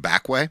through the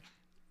back way.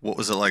 What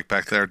was it like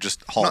back there?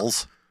 Just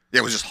halls?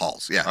 Yeah, it was just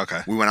halls. Yeah.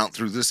 Okay. We went out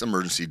through this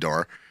emergency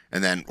door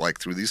and then like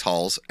through these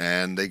halls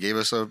and they gave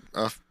us a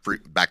free,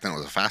 back then it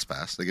was a fast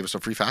pass. They gave us a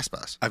free fast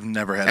pass. I've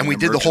never had and we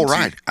did the whole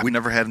ride. I've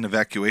never had an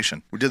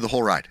evacuation. We did the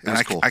whole ride. It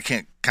was cool. I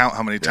can't count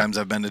how many times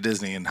I've been to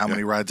Disney and how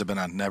many rides I've been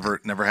on. Never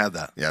had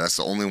that. Yeah, that's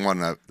the only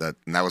one and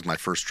that was my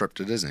first trip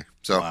to Disney.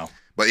 So, wow.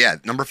 But yeah,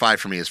 number 5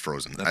 for me is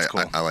Frozen. That's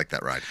cool. I like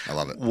that ride. I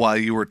love it. While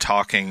you were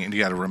talking, and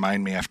you got to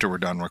remind me after we're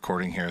done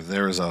recording here,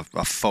 there is a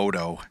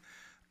photo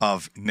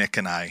of Nick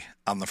and I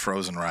on the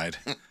Frozen ride.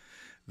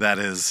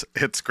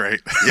 It's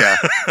great. Yeah,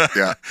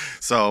 yeah.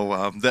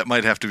 So that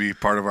might have to be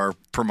part of our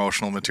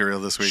promotional material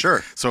this week.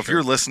 Sure. So if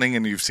you're listening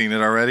and you've seen it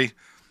already,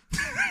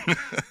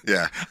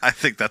 yeah, I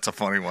think that's a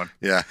funny one.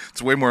 Yeah,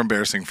 it's way more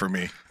embarrassing for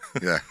me.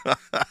 Yeah.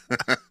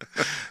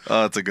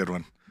 Oh, it's a good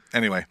one.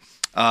 Anyway,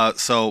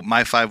 so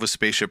my 5 was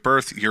Spaceship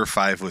Earth. Your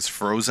 5 was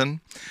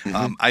Frozen.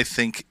 Mm-hmm. I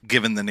think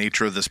given the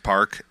nature of this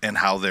park and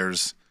how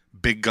there's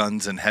big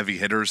guns and heavy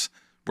hitters,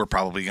 we're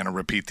probably going to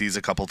repeat these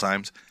a couple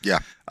times. Yeah.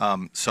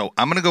 So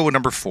I'm going to go with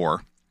number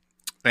 4.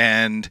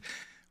 And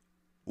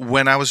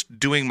when I was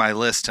doing my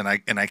list and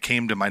I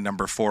came to my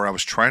number 4, I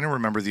was trying to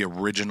remember the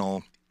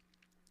original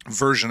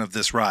version of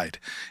this ride.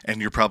 And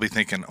you're probably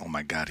thinking, oh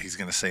my God, he's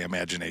going to say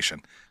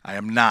Imagination. I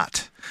am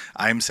not.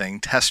 I am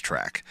saying Test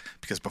Track.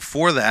 Because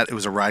before that, it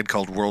was a ride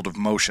called World of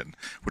Motion,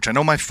 which I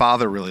know my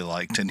father really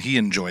liked and he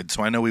enjoyed.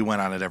 So I know we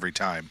went on it every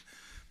time.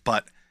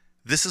 But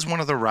this is one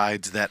of the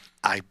rides that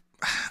I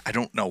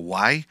don't know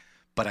why,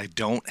 but I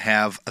don't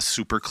have a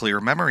super clear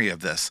memory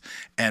of this.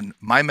 And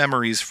my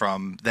memories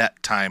from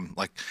that time,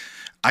 like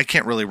I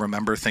can't really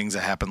remember things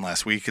that happened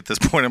last week at this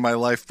point in my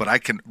life, but I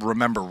can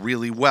remember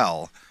really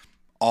well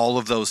all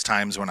of those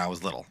times when I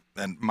was little.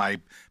 And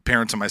my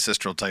parents and my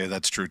sister will tell you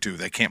that's true too.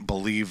 They can't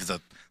believe the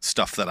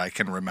stuff that I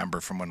can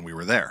remember from when we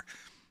were there.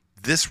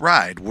 This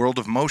ride, World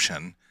of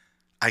Motion,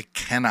 I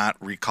cannot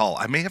recall.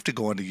 I may have to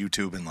go onto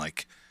YouTube and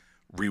like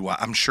rewatch.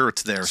 I'm sure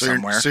it's there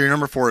somewhere. So your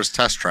number 4 is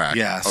Test Track.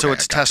 Yeah, okay, so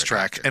it's Test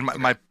Track. And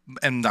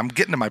and I'm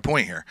getting to my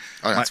point here.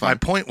 Oh, that's my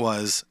point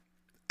was,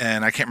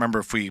 and I can't remember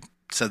if we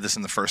said this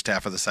in the first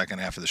half or the second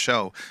half of the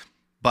show,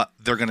 but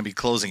they're going to be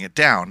closing it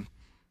down.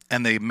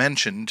 And they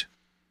mentioned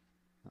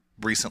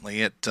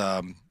recently at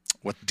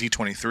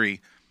D23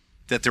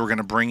 that they were going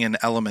to bring in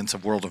elements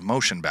of World of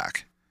Motion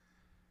back.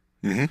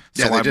 Mm-hmm.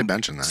 Yeah, they did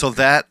mention that. So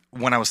that,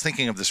 when I was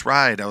thinking of this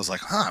ride, I was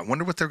like, I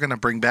wonder what they're going to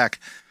bring back.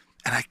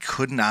 And I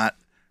could not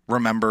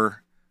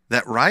remember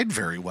that ride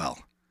very well.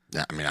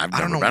 Yeah, I mean, I've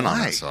never been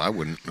on it, so I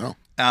wouldn't know.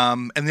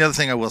 And the other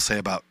thing I will say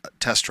about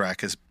Test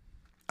Track is,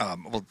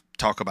 we'll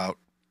talk about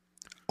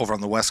over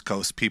on the West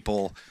Coast,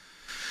 people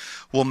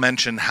will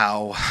mention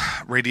how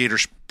Radiator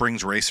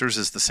Springs Racers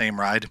is the same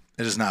ride.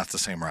 It is not the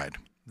same ride.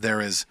 There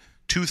is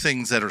two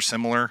things that are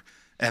similar,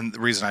 and the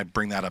reason I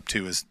bring that up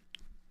too is,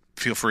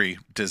 feel free,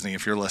 Disney,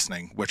 if you're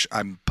listening, which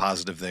I'm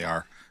positive they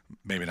are,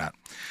 maybe not,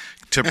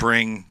 to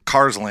bring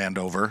Cars Land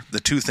over. The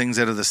two things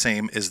that are the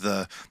same is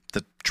the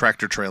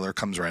tractor trailer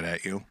comes right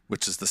at you,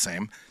 which is the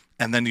same,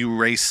 and then you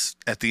race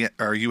at the end,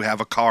 or you have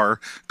a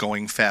car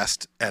going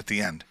fast at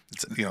the end.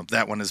 It's,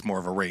 that one is more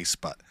of a race,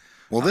 but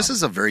this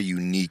is a very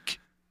unique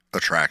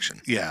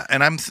attraction. Yeah,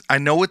 and I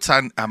know it's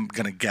on. I'm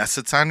gonna guess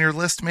it's on your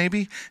list,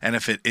 maybe. And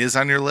if it is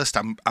on your list,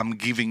 I'm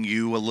giving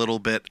you a little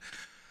bit.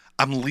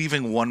 I'm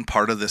leaving one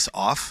part of this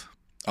off.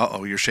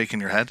 You're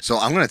shaking your head. So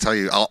I'm gonna tell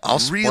you. I'll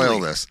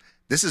spoil this.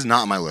 This is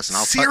not on my list. And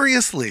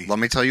Seriously, let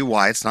me tell you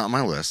why it's not on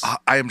my list.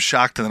 I am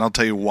shocked, and then I'll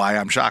tell you why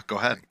I'm shocked. Go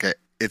ahead. Okay,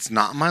 it's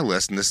not on my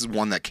list, and this is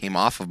one that came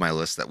off of my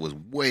list that was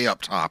way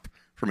up top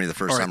for me the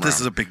first time around. This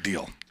is a big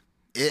deal.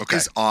 It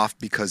is off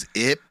because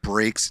it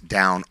breaks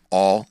down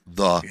all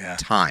the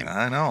time.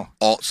 I know.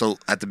 So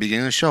at the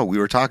beginning of the show, we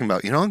were talking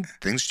about,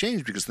 things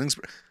change because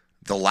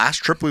the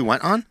last trip we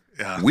went on,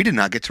 we did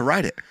not get to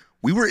ride it.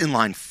 We were in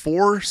line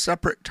 4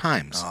 separate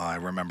times. Oh, I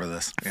remember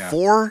this. Yeah.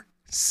 4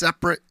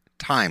 separate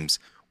times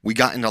we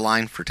got into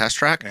line for Test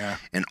Track,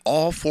 and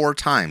all 4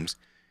 times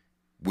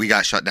we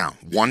got shut down.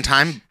 One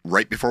time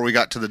right before we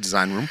got to the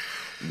design room,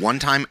 one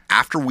time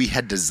after we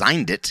had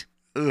designed it.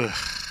 Ugh.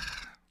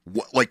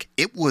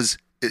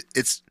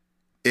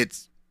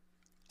 It's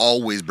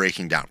always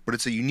breaking down, but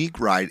it's a unique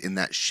ride in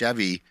that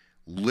Chevy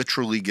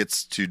literally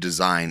gets to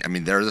design. I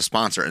mean, they're the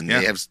sponsor, and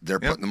they're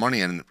putting the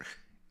money in,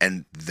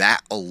 and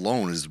that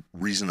alone is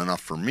reason enough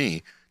for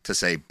me to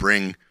say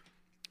bring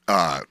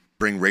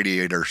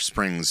Radiator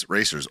Springs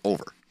Racers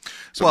over.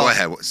 So go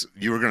ahead.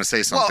 You were going to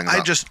say something.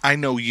 Well, I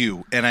know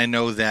you, and I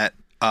know that.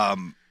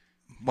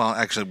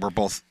 Actually, we're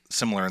both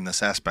similar in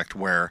this aspect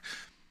where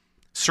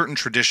certain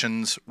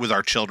traditions with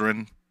our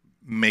children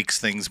makes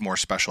things more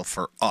special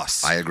for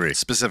us. I agree.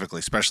 Specifically,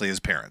 especially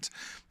as parents.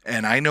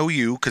 And I know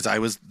you, because I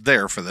was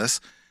there for this,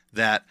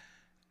 that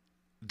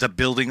the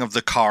building of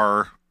the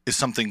car is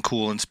something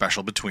cool and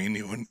special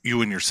between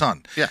you and your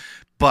son. Yeah.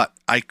 But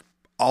I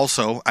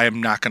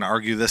am not going to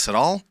argue this at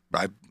all.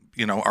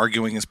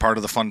 Arguing is part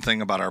of the fun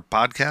thing about our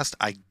podcast.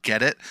 I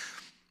get it,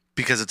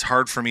 because it's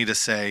hard for me to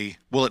say,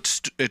 well,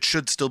 it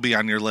should still be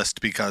on your list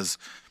because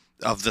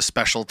of the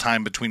special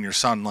time between your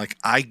son. Like,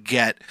 I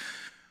get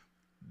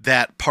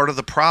that part of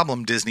the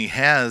problem Disney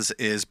has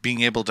is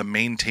being able to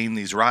maintain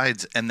these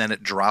rides, and then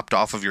it dropped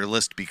off of your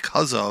list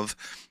because of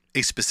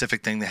a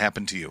specific thing that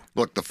happened to you.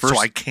 Look, so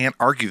I can't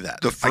argue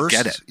that. I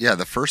get it. Yeah,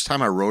 the first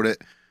time I rode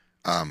it,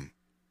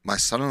 my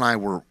son and I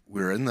we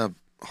were in the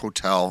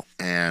hotel,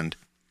 and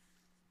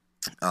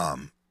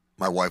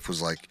my wife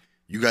was like,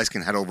 "You guys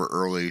can head over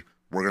early.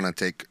 We're gonna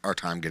take our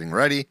time getting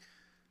ready."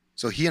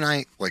 So he and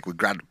I, we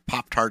grabbed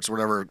Pop-Tarts or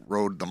whatever,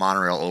 rode the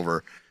monorail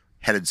over,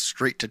 headed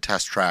straight to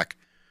Test Track,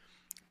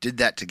 did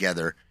that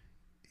together.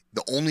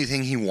 The only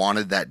thing he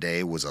wanted that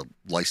day was a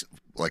license,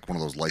 one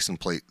of those license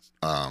plate,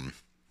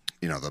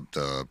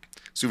 the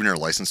souvenir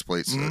license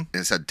plates. And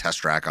it said Test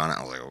Track on it.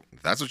 I was like,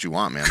 if that's what you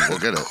want, man, we'll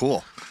get it.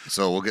 Cool.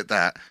 So we'll get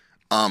that.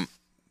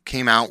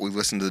 Came out, we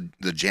listened to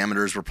the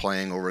Jameters were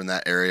playing over in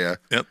that area.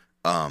 Yep.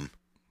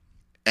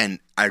 And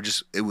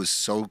it was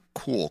so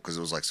cool because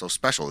it was so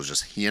special. It was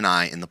just he and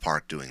I in the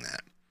park doing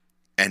that.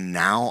 And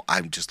now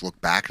I just look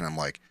back and I'm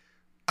like,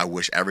 I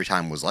wish every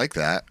time was like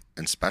that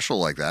and special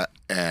like that.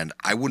 And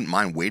I wouldn't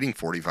mind waiting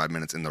 45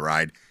 minutes in the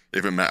ride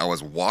if it meant I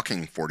was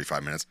walking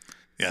 45 minutes.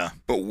 Yeah.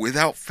 But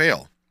without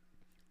fail,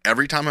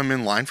 every time I'm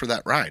in line for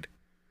that ride,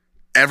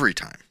 every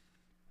time,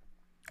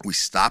 we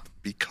stop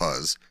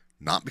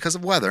not because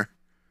of weather,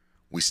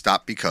 we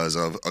stop because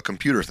of a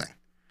computer thing.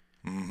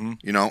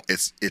 Mm-hmm.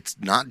 It's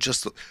not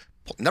just,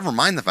 never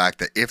mind the fact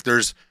that if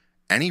there's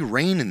any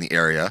rain in the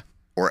area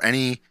or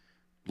any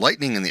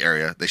lightning in the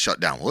area, they shut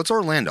down. Well, it's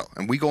Orlando,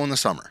 and we go in the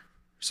summer.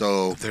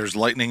 So there's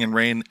lightning and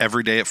rain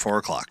every day at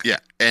 4:00. Yeah,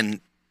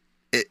 and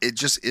it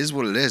just is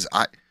what it is.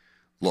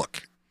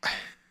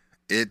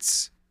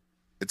 It's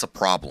a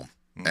problem,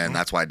 and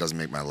that's why it doesn't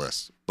make my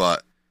list.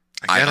 But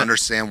I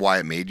understand why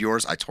it made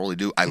yours. I totally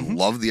do. I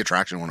love the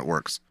attraction when it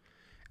works.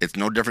 It's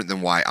no different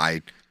than why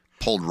I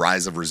pulled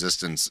Rise of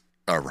Resistance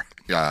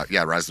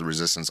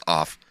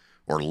off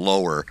or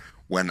lower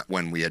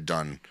when we had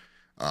done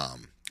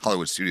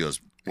Hollywood Studios.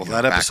 Well,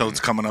 that episode's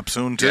coming up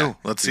soon too. Yeah,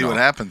 Let's see what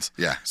happens.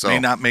 Yeah, so may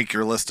not make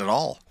your list at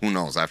all. Who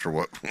knows after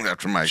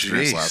my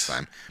experience last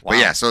time? Wow. But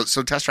yeah, so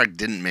Test Track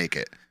didn't make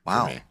it.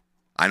 Wow, for me.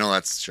 I know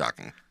that's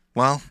shocking.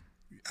 Well,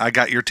 I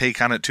got your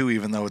take on it too,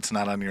 even though it's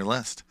not on your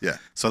list. Yeah.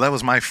 So that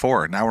was my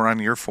 4. Now we're on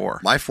your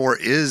 4. My 4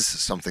 is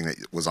something that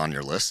was on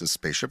your list. Is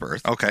Spaceship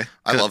Earth. Okay.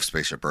 I love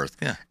Spaceship Earth.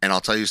 Yeah. And I'll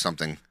tell you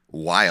something.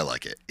 why I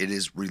like it. It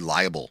is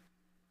reliable.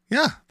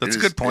 Yeah, that's a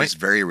good point. It's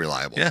very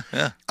reliable.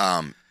 Yeah.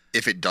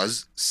 If it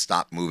does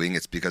stop moving,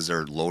 it's because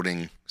they're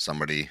loading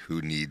somebody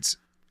who needs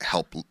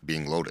help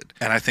being loaded.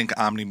 And I think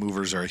Omni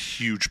Movers are a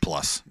huge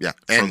plus Yeah.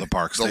 for And the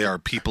parks. They are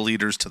people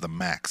eaters to the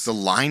max. The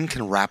line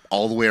can wrap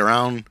all the way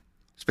around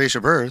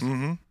Spaceship Earth,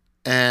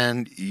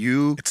 and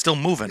It's still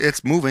moving.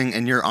 It's moving,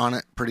 and you're on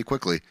it pretty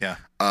quickly. Yeah.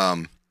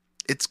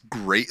 It's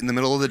great in the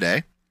middle of the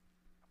day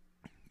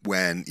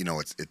when, you know,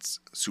 it's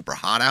super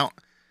hot out.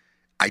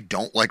 I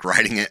don't like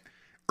riding it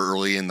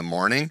early in the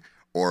morning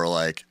or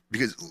like,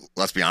 because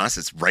let's be honest,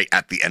 it's right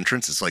at the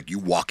entrance. It's like you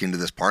walk into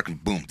this park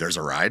and boom, there's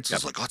a ride. So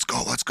it's like, let's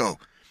go.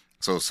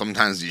 So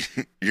sometimes you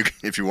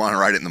if you want to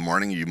ride it in the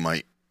morning, you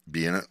might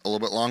be in it a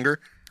little bit longer.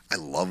 I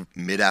love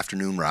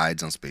mid-afternoon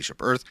rides on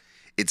Spaceship Earth.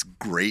 It's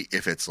great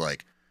if it's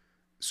like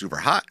super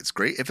hot. It's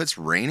great if it's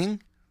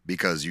raining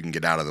because you can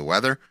get out of the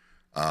weather.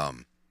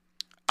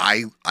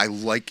 I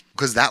like,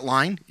 because that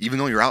line, even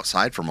though you're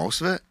outside for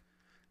most of it,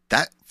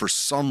 that for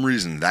some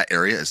reason that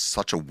area is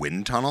such a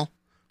wind tunnel.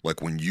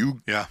 Like when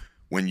you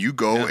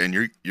go and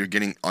you're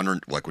getting under,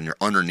 like when you're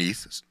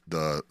underneath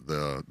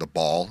the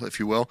ball, if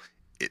you will,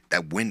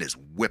 that wind is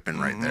whipping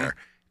right there,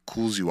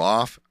 cools you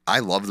off. I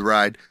love the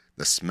ride.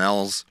 The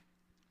smells.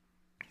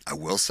 I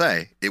will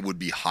say it would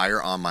be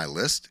higher on my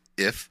list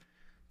if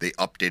they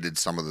updated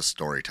some of the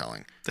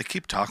storytelling. They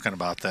keep talking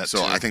about that. So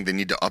too. I think they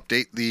need to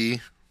update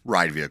the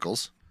ride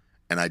vehicles,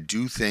 and I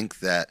do think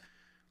that,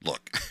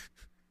 look,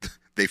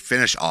 they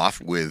finish off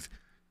with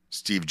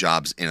Steve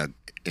Jobs in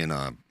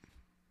a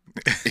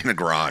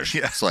garage.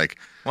 Yeah. It's like,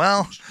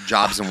 well,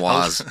 Jobs and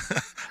Woz.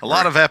 a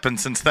lot have happened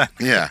since then.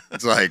 Yeah.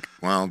 It's like,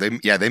 well,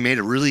 they made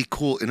a really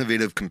cool,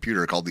 innovative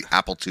computer called the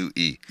Apple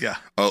IIe. Yeah.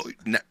 Oh,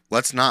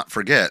 let's not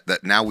forget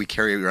that now we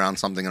carry around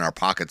something in our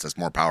pockets that's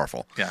more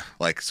powerful. Yeah.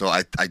 Like, so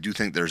I do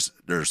think there's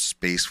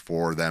space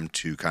for them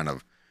to kind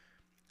of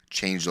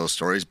change those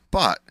stories,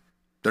 but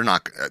they're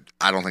not.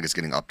 I don't think it's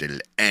getting updated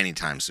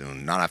anytime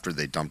soon. Not after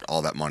they dumped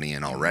all that money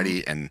in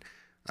already. And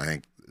I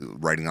think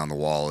writing on the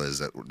wall is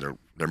that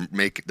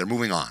they're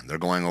moving on. They're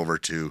going over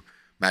to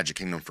Magic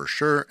Kingdom for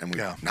sure. And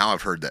now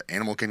I've heard that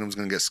Animal Kingdom is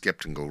going to get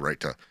skipped and go right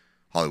to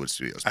Hollywood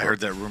Studios. I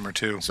heard that rumor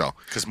too. So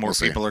because more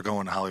people are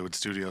going to Hollywood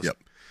Studios. Yep.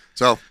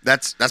 So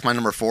that's my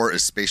number 4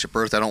 is Spaceship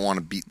Earth. I don't want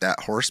to beat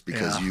that horse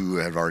because you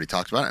have already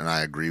talked about it, and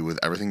I agree with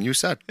everything you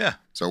said. Yeah.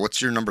 So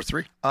what's your number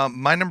 3?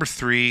 My number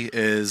 3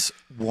 is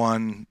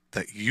one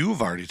that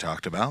you've already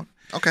talked about.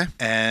 Okay.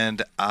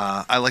 And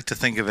I like to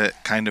think of it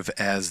kind of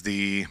as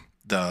the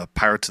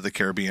Pirates of the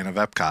Caribbean of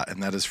Epcot,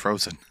 and that is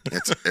Frozen.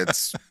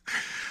 It's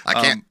I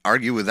can't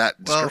argue with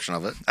that description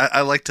of it.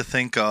 I like to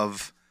think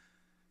of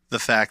the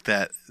fact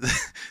that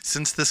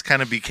since this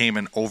kind of became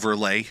an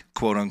overlay,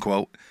 quote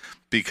unquote,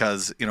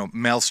 because, you know,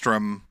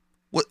 Maelstrom,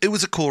 it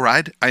was a cool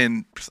ride.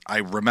 I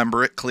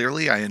remember it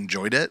clearly. I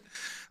enjoyed it.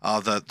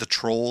 The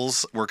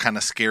trolls were kind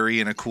of scary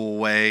in a cool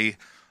way.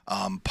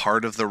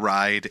 Part of the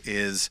ride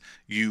is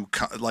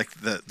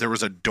there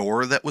was a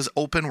door that was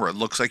open where it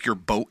looks like your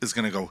boat is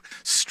going to go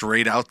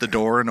straight out the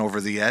door and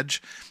over the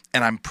edge.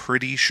 And I'm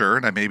pretty sure,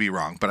 and I may be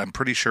wrong, but I'm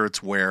pretty sure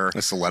it's where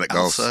It's to let it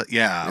Elsa. go.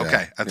 Yeah.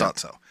 Okay. I thought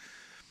so.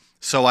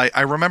 So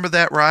I remember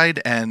that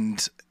ride,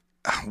 and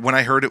when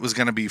I heard it was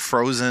going to be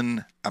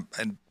Frozen,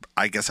 and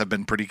I guess I've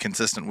been pretty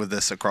consistent with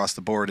this across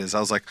the board, is I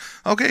was like,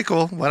 okay,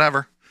 cool,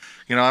 whatever.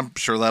 You know, I'm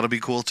sure that'll be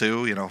cool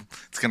too. You know,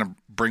 it's going to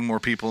bring more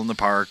people in the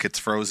park. It's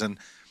Frozen.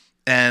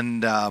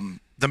 And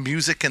the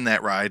music in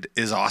that ride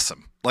is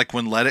awesome. Like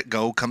when Let It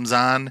Go comes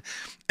on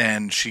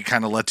and she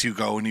kind of lets you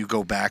go and you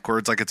go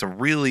backwards. Like it's a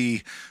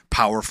really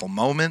powerful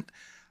moment.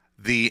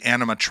 The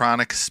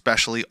animatronic,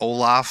 especially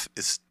Olaf,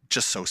 is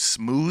just so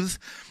smooth.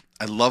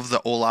 I love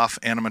the Olaf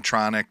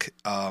animatronic.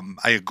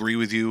 I agree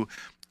with you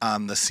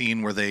on the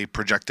scene where they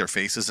project their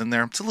faces in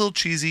there. It's a little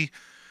cheesy,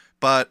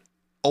 but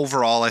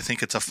overall, I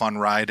think it's a fun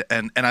ride.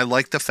 And I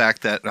like the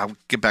fact that, I'll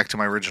get back to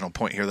my original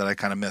point here that I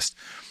kind of missed,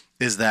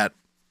 is that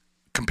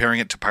comparing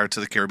it to Pirates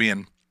of the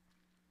Caribbean,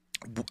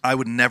 I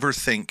would never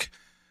think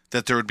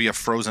that there would be a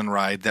Frozen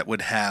ride that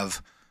would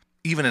have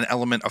even an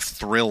element of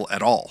thrill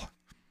at all.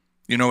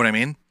 You know what I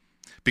mean?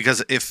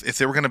 Because if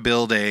they were going to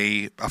build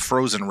a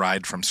Frozen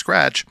ride from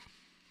scratch,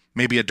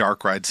 maybe a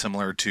dark ride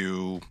similar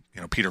to,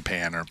 you know, Peter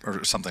Pan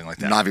or something like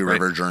that. Navi right?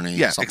 River Journey.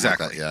 Yeah, something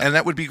exactly. Like that, yeah. And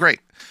that would be great.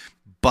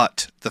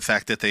 But the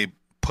fact that they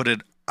put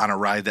it on a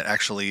ride that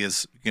actually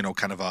is, you know,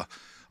 kind of a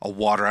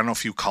water, I don't know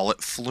if you call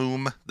it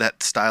flume,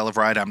 that style of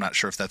ride. I'm not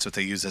sure if that's what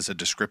they use as a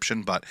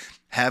description, but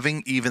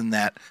having even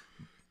that,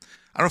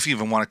 I don't know if you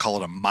even want to call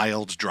it a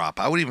mild drop.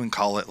 I would even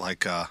call it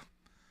like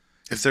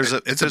it's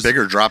a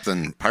bigger drop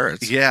than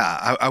Pirates.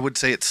 Yeah, I would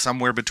say it's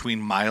somewhere between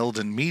mild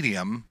and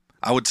medium.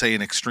 I would say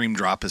an extreme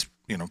drop is,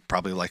 you know,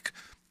 probably like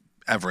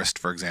Everest,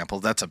 for example.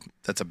 That's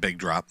a big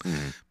drop.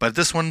 Mm-hmm. But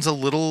this one's a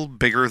little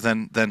bigger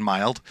than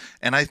mild,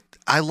 and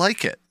I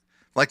like it.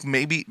 Like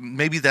maybe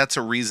that's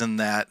a reason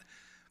that,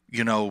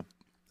 you know,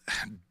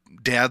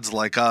 dads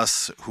like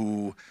us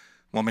who,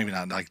 well, maybe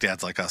not like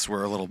dads like us,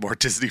 we're a little more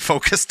Disney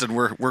focused and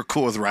we're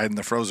cool with riding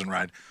the Frozen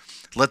ride.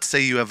 let's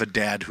say you have a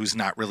dad who's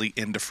not really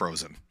into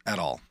Frozen at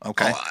all,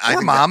 okay? I Or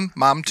think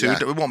mom too, yeah.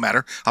 it won't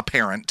matter. A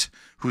parent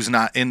who's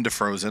not into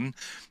Frozen,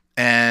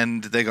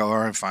 and they go, all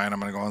right, fine, I'm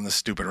going to go on this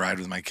stupid ride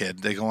with my kid.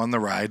 They go on the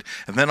ride,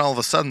 and then all of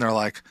a sudden they're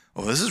like,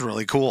 oh, this is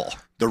really cool.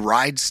 The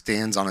ride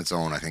stands on its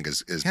own, I think,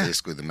 is Yeah.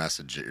 basically the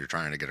message that you're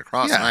trying to get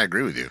across, Yeah. and I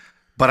agree with you.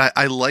 But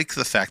I like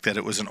the fact that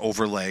it was an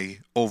overlay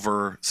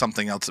over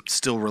something else that's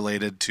still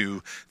related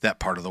to that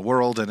part of the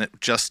world, and it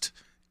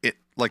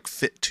like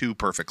fit too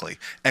perfectly.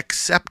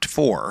 Except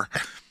for,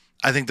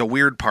 I think the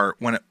weird part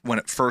when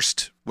it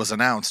first was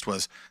announced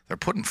was they're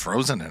putting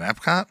Frozen in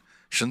Epcot.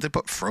 Shouldn't they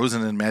put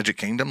Frozen in Magic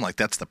Kingdom? Like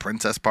that's the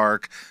Princess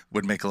Park.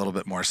 Would make a little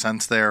bit more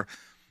sense there.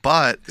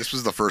 But This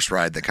was the first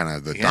ride that kind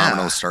of the Yeah.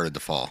 dominoes started to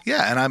fall.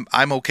 yeah, and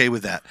I'm okay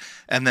with that.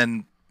 And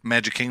then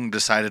Magic Kingdom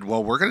decided,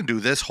 well, we're going to do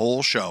this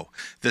whole show,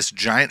 this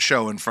giant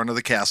show in front of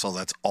the castle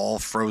that's all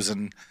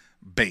Frozen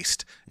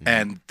based.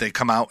 And they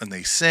come out and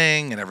they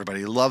sing, and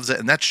everybody loves it.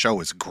 And that show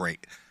is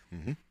great.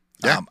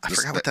 Yeah, I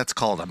forgot what that's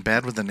called. I'm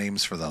bad with the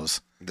names for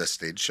those. The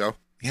stage show.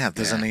 Yeah,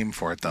 there's a name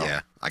for it though.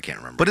 Yeah, I can't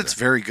remember. But it's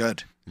very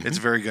good. It's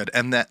very good.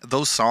 And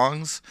those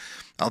songs,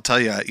 I'll tell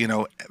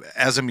you,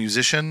 as a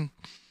musician,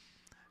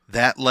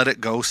 that Let It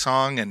Go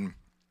song and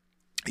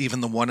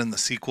even the one in the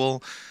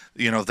sequel,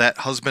 that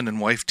husband and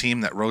wife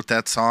team that wrote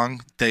that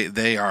song,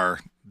 they are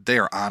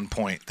on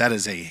point. That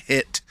is a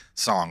hit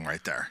song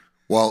right there.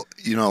 Well,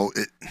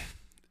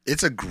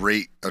 it's a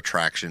great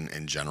attraction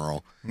in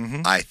general.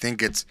 I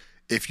think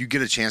if you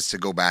get a chance to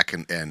go back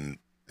and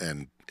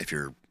if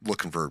you're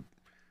looking for,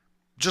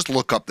 just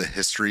look up the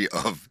history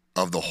of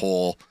the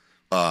whole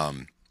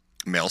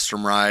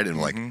Maelstrom ride and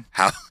like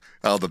how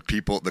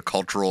the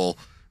cultural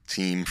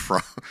team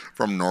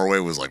from Norway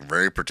was like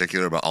very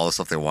particular about all the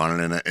stuff they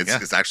wanted in it.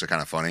 It's actually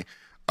kind of funny.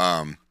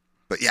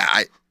 But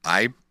yeah,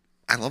 I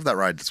love that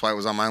ride. That's why it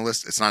was on my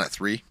list. It's not at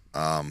 3.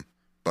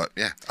 But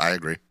yeah, I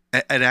agree.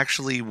 It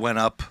actually went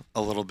up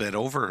a little bit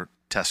over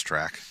Test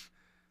Track.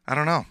 I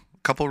don't know, a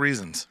couple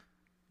reasons,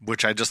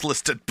 which I just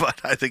listed,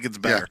 but I think it's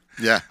better.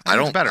 Yeah.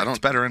 It's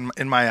better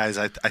in my eyes.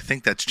 I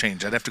think that's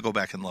changed. I'd have to go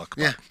back and look.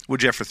 But Yeah.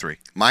 What'd you have for 3?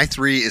 My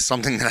 3 is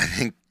something that I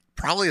think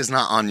probably is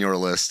not on your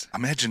list.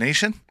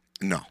 Imagination?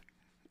 No.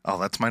 Oh,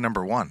 that's my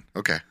number 1.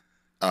 Okay.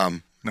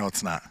 No,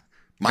 it's not.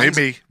 Mine's-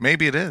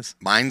 Maybe it is.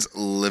 Mine's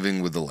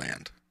Living with the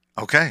Land.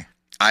 Okay.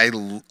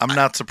 I'm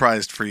not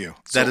surprised for you.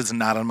 That is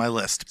not on my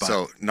list. But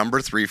So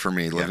number 3 for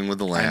me, Living with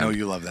the Land. I know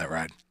you love that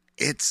ride.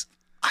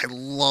 I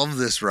love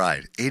this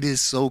ride. It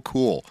is so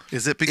cool.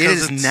 Is it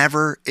because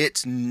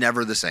it's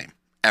never the same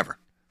ever.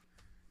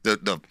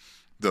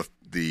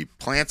 The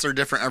plants are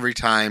different every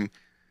time.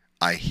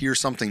 I hear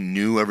something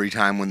new every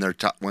time when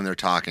they're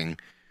talking.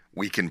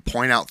 We can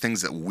point out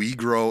things that we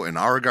grow in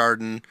our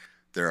garden.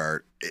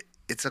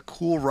 It's a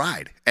cool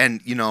ride,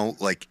 and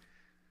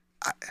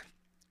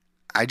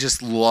I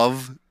just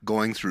love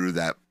going through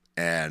that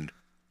and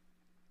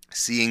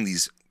seeing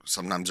these.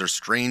 Sometimes there's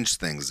strange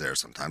things there.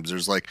 Sometimes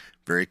there's like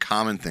very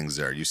common things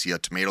there. You see a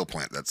tomato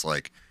plant that's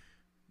like,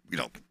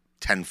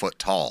 10 foot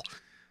tall.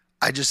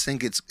 I just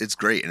think it's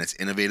great and it's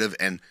innovative.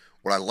 And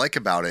what I like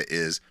about it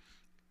is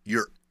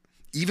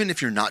even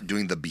if you're not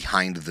doing the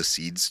behind the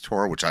seeds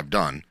tour, which I've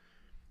done,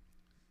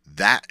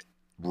 that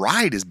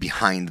ride is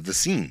behind the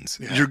scenes.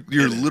 Yeah,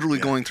 you're literally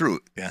going through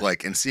it, Yeah.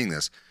 and seeing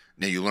this.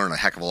 Now you learn a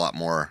heck of a lot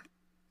more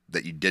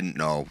that you didn't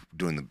know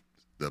doing the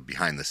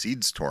behind the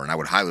scenes tour, and I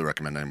would highly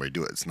recommend anybody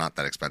do it. It's not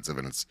that expensive,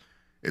 and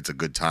it's a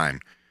good time.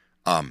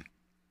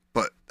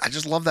 But I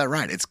just love that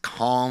ride. It's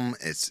calm.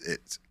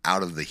 It's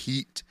out of the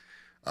heat.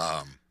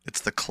 It's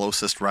the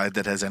closest ride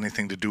that has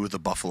anything to do with the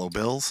Buffalo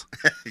Bills.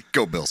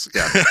 Go Bills!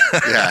 Yeah,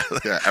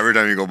 yeah. Every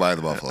time you go by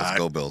the Buffaloes,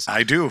 go Bills.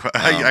 I do.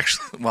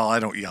 I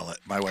don't yell it.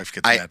 My wife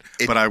gets mad,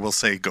 but I will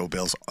say "Go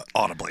Bills"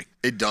 audibly.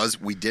 It does.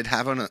 We did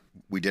have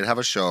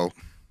a show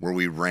where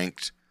we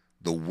ranked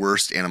the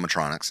worst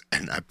animatronics,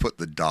 and I put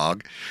the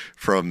dog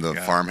from the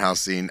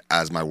farmhouse scene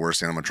as my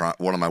worst animatronic,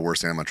 one of my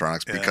worst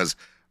animatronics, because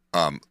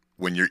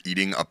when you're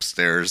eating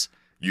upstairs,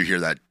 you hear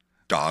that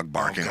dog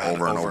barking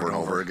over and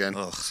over again.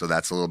 Ugh. So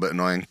that's a little bit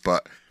annoying.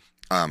 But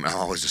I'm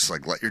always just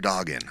like, let your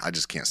dog in. I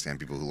just can't stand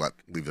people who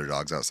leave their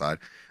dogs outside.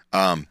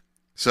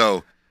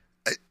 So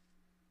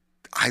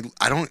I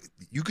don't.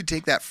 You could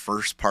take that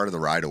first part of the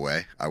ride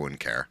away. I wouldn't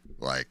care.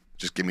 Like,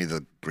 just give me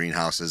the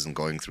greenhouses and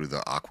going through the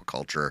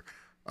aquaculture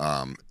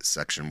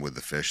section with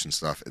the fish and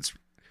stuff.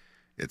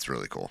 It's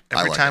really cool.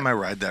 Every time I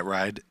ride that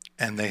ride,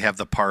 and they have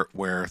the part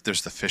where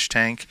there's the fish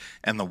tank,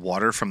 and the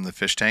water from the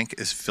fish tank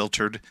is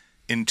filtered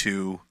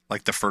into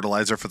like the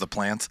fertilizer for the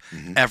plants.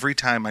 Every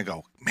time I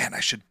go, man, I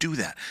should do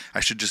that. I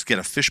should just get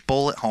a fish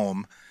bowl at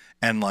home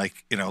and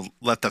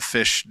let the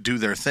fish do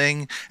their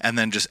thing, and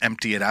then just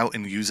empty it out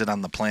and use it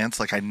on the plants.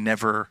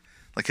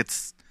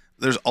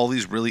 There's all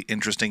these really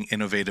interesting,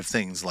 innovative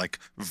things like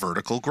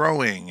vertical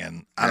growing,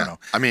 and I don't know.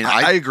 I mean,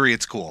 I agree,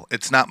 it's cool.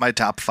 It's not my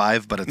top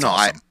 5, but it's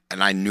awesome.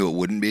 I knew it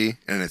wouldn't be,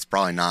 and it's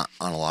probably not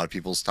on a lot of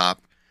people's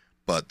top,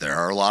 but there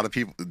are a lot of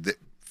people,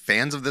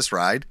 fans of this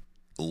ride,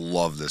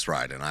 love this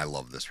ride, and I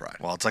love this ride.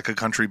 Well, it's like a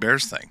Country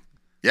Bears thing.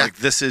 Yeah. Like,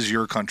 this is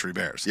your Country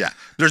Bears. Yeah.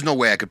 There's no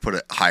way I could put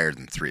it higher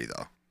than 3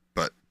 though.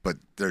 But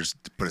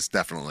it's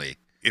definitely.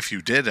 If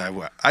you did,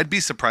 I'd be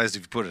surprised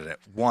if you put it at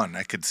 1.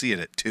 I could see it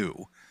at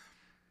 2.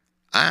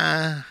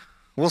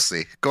 We'll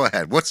see. Go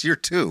ahead. What's your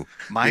 2?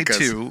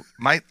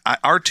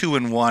 Our 2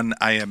 and 1,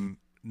 I am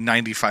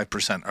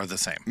 95% are the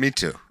same. Me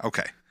too.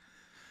 Okay.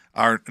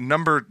 Our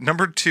number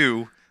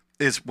 2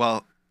 is,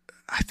 well,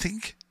 I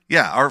think,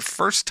 our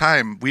first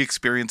time we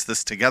experienced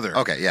this together.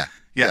 Okay, yeah.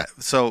 Yeah.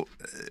 So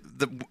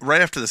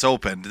right after this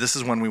opened, this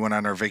is when we went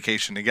on our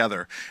vacation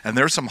together, and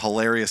there's some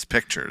hilarious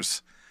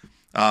pictures.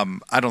 I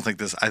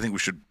think we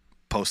should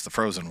post the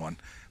Frozen one,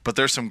 but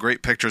there's some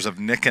great pictures of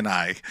Nick and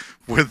I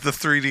with the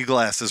 3D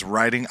glasses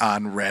riding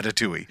on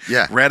Ratatouille.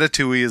 Yeah.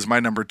 Ratatouille is my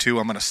number 2.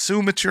 I'm going to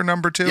assume it's your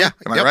number 2. Yeah.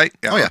 Am I right?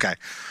 Yeah. Oh, yeah. Okay.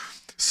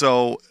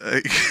 So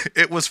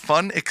it was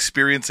fun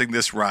experiencing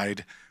this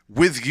ride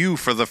with you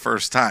for the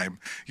first time.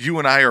 You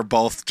and I are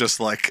both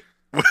just like,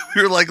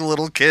 we were like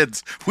little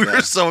kids. We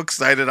were so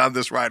excited on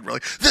this ride. We're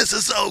like, this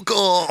is so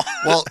cool.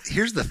 Well,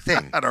 here's the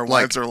thing. And our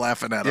wives are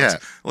laughing at us.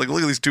 Like,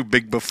 look at these 2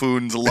 big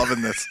buffoons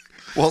loving this.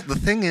 Well, the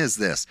thing is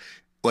this.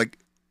 Like,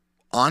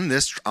 on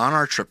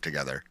our trip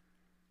together,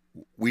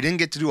 we didn't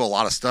get to do a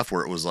lot of stuff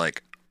where it was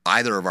like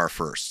either of our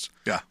firsts.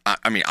 Yeah.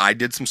 I mean, I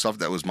did some stuff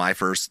that was my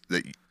first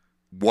that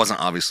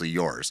wasn't obviously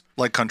yours.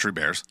 Like Country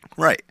Bears.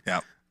 Right. Yeah.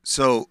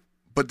 So,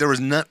 but there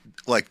was not,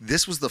 like,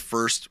 this was the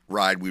first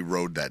ride we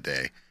rode that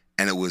day.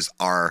 And it was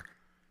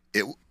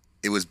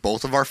it was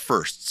both of our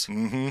firsts.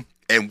 Mm-hmm.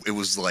 And it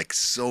was like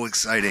so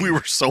exciting. We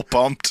were so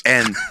pumped.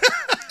 And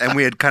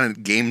we had kind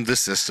of gamed the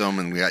system,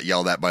 and we got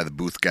yelled at by the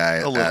booth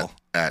guy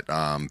at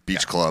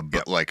Beach Club.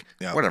 But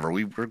whatever,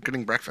 we were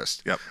getting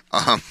breakfast. Yep.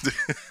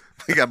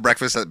 We got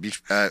breakfast at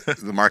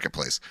the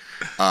marketplace,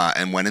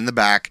 and went in the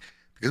back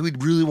because we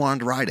really wanted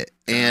to ride it.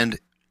 And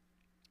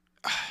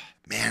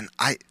man,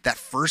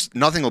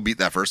 nothing will beat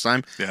that first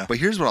time. Yeah. But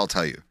here's what I'll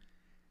tell you.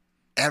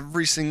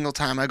 Every single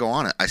time I go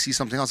on it, I see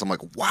something else. I'm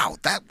like, wow,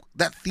 that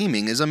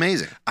theming is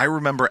amazing. I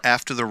remember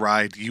after the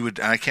ride, and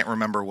I can't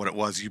remember what it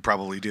was. You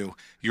probably do.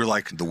 You're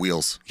like, the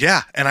wheels.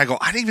 Yeah. And I go,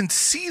 I didn't even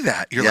see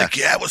that. You're like,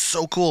 yeah, it was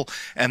so cool.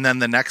 And then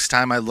the next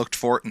time I looked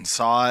for it and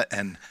saw it,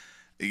 and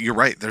you're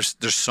right. There's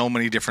so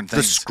many different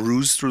things. The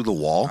screws through the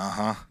wall.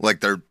 Uh-huh.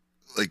 Like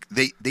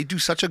they do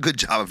such a good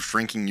job of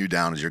shrinking you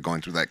down as you're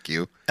going through that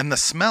queue. And the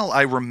smell,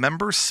 I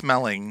remember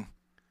smelling,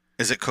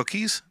 is it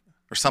cookies?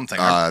 Or something.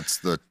 It's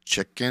the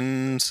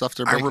chicken stuff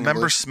they're baking. I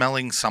remember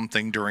smelling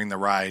something during the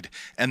ride,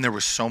 and there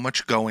was so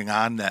much going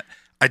on that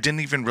I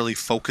didn't even really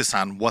focus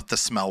on what the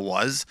smell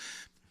was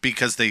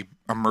because they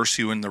immerse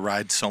you in the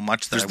ride so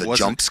much that There's the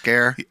jump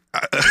scare,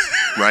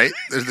 right?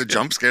 There's the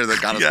jump scare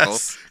that got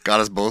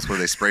us both, where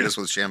they sprayed us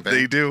with champagne.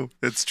 They do.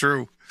 It's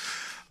true.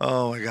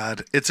 Oh my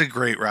God, it's a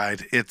great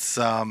ride. It's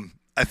I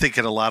think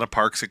at a lot of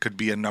parks it could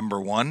be a number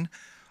 1.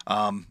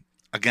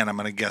 Again, I'm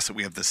going to guess that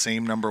we have the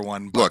same number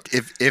 1. But look,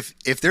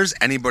 if there's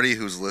anybody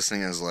who's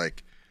listening is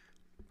like,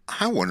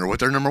 I wonder what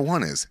their number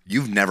 1 is.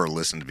 You've never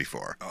listened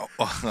before.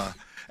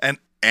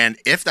 And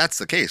if that's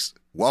the case,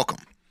 welcome.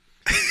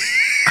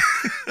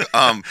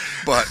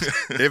 But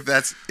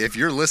if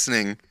you're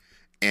listening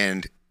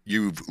and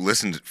you've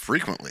listened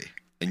frequently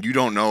and you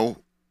don't know,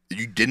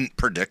 you didn't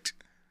predict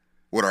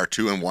what our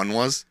 2 and 1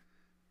 was,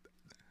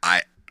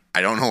 I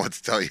don't know what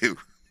to tell you.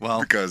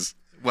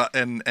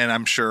 And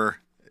I'm sure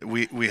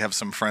we have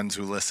some friends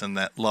who listen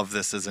that love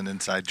this as an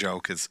inside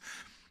joke. Is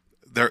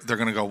they're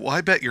going to go, well,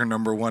 I bet your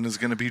number 1 is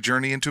going to be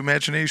Journey into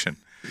Imagination.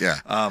 Yeah.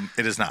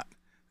 It is not.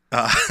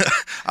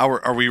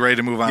 Are we ready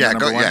to move on to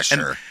number 1? Yeah,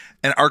 sure.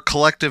 And our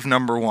collective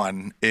number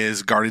 1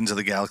 is Guardians of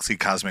the Galaxy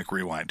Cosmic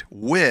Rewind,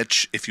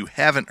 which, if you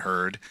haven't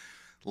heard,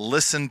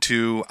 listen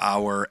to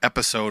our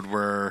episode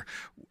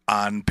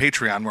on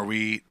Patreon where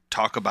we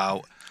talk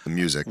about the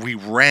music. We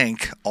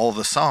rank all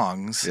the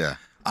songs. Yeah.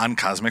 On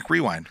Cosmic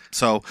Rewind.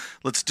 So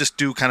let's just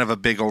do kind of a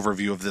big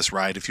overview of this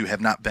ride if you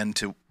have not been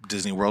to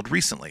Disney World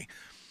recently.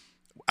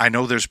 I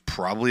know there's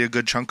probably a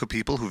good chunk of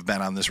people who've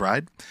been on this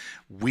ride.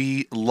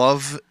 We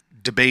love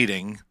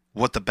debating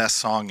what the best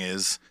song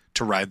is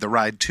to ride the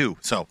ride to.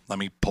 So let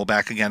me pull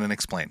back again and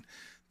explain.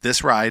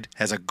 This ride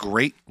has a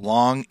great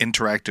long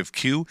interactive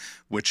queue,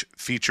 which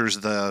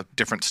features the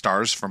different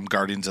stars from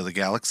Guardians of the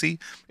Galaxy.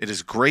 It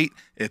is great.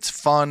 It's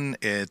fun.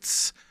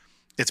 It's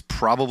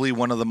probably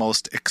one of the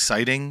most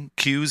exciting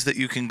queues that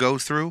you can go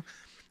through.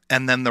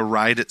 And then the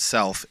ride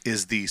itself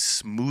is the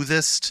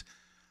smoothest,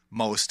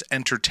 most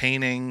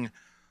entertaining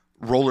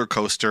roller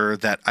coaster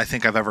that I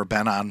think I've ever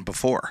been on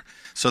before.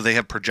 So they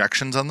have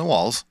projections on the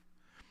walls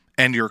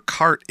and your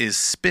cart is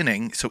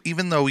spinning. So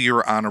even though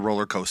you're on a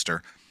roller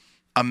coaster,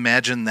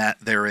 imagine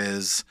that there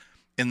is,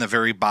 in the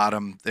very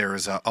bottom, there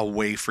is a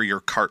way for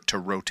your cart to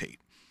rotate.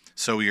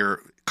 So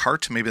your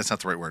cart, maybe that's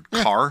not the right word,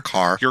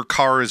 car. Your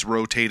car is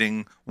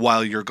rotating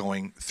while you're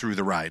going through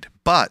the ride.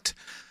 But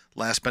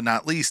last but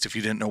not least, if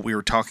you didn't know what we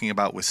were talking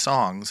about with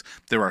songs,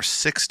 there are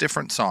 6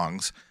 different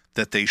songs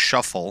that they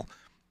shuffle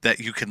that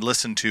you can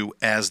listen to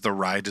as the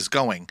ride is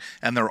going.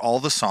 And they're all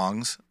the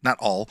songs, not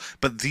all,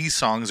 but these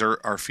songs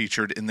are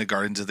featured in the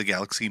Guardians of the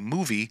Galaxy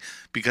movie,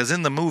 because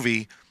in the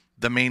movie,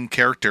 the main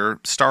character,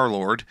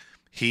 Star-Lord,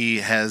 he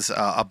has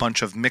a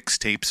bunch of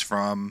mixtapes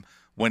from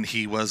when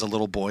he was a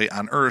little boy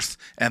on Earth,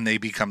 and they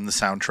become the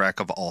soundtrack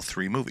of all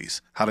 3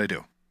 movies. How'd I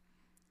do?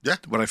 Yeah.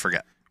 What'd I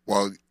forget?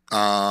 Well,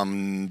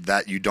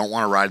 that you don't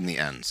want to ride in the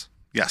ends.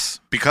 Yes,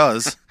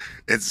 because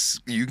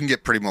you can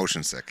get pretty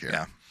motion sick here.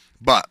 Yeah.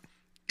 But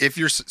if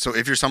you're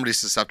somebody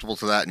susceptible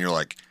to that and you're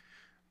like,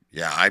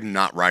 yeah, I'm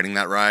not riding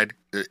that ride.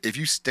 If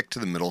you stick to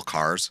the middle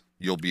cars,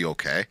 you'll be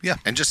okay. Yeah.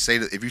 And just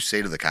if you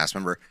say to the cast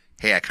member,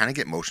 hey, I kind of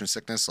get motion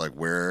sickness, like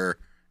where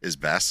is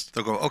best?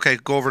 they'll go, okay,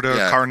 go over to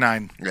car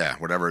 9. Yeah,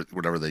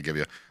 whatever they give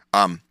you.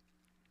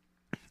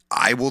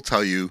 I will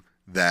tell you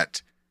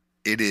that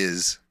it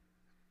is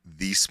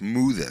the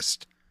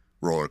smoothest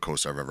roller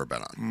coaster I've ever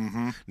been on.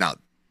 Mm-hmm. Now,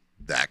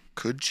 that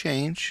could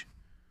change.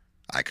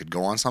 I could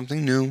go on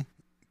something new,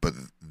 but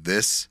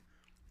this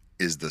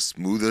is the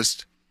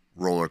smoothest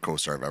roller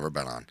coaster I've ever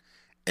been on.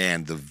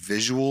 And the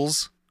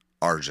visuals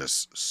are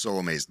just so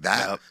amazing.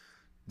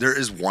 There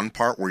is one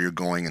part where you're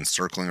going and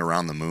circling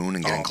around the moon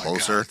and getting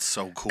closer. God, it's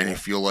so cool. And you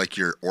feel like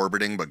you're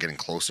orbiting but getting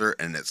closer,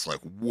 and it's like,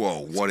 whoa,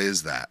 what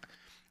is that?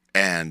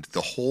 And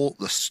the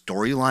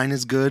storyline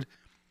is good.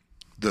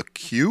 The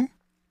queue,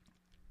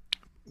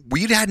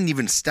 we hadn't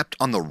even stepped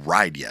on the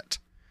ride yet.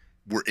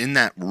 We're in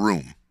that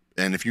room.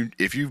 And if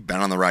you've been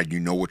on the ride, you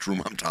know which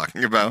room I'm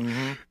talking about.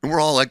 Mm-hmm. And we're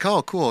all like,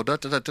 oh, cool, da,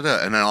 da, da, da,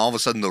 da. And then all of a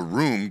sudden the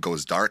room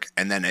goes dark,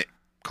 and then it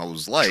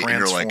goes light.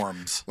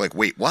 Transforms. And you're like,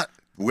 wait, what?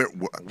 We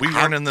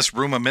weren't in this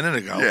room a minute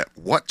ago. Yeah,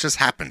 what just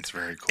happened? It's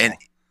very cool. And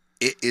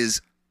it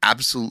is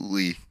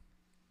absolutely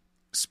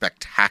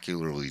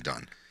spectacularly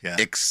done. Yeah.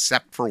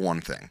 Except for one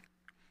thing.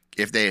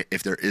 If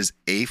there is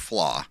a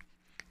flaw,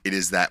 it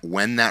is that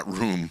when that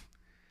room,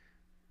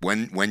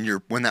 when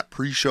that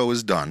pre-show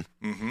is done,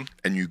 mm-hmm.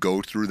 and you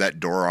go through that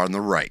door on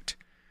the right,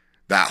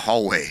 that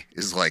hallway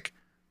is like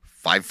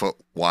 5 foot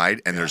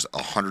wide, and there's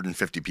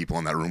 150 people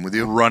in that room with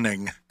you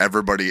running.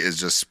 Everybody is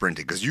just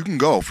sprinting, because you can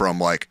go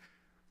from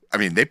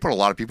they put a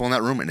lot of people in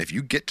that room, and if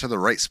you get to the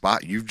right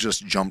spot, you've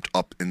just jumped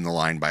up in the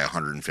line by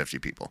 150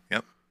 people.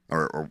 Yep.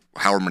 Or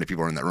however many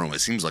people are in that room.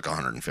 It seems like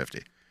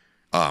 150.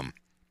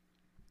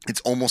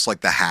 It's almost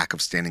like the hack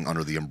of standing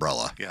under the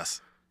umbrella.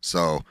 Yes.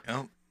 So,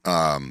 yep.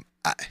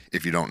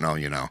 If you don't know,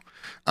 you know.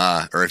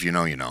 Or if you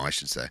know, I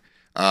should say.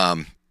 I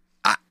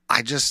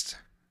just,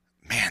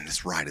 man,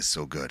 this ride is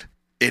so good.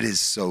 It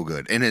is so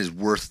good. And it is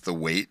worth the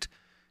wait.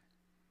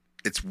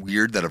 It's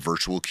weird that a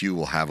virtual queue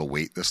will have a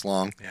wait this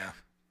long. Yeah.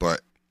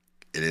 But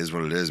it is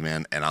what it is,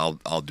 man. And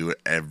I'll do it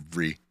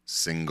every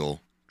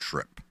single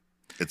trip.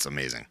 It's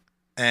amazing.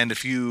 And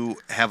if you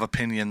have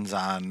opinions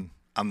on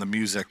the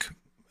music,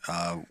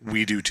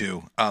 we do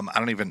too. I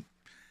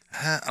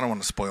don't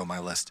want to spoil my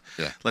list.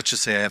 Yeah. Let's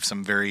just say I have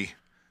some very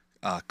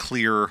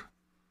clear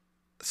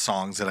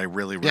songs that I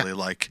really, really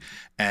like.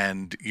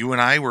 And you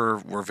and I were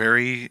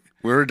very...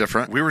 We were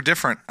different. We were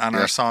different on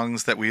our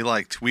songs that we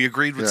liked. We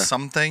agreed with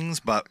some things,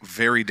 but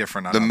very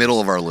different on the others. middle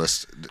of our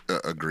list.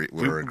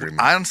 We were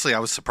agreement. Honestly, I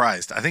was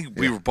surprised. I think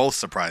we were both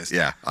surprised.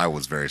 Yeah, I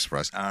was very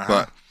surprised.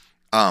 Uh-huh.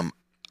 But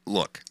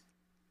look,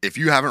 if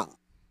you haven't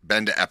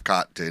been to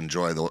Epcot to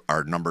enjoy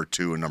our number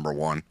 2 and number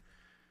 1,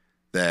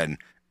 then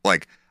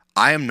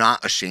I am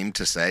not ashamed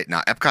to say,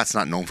 now Epcot's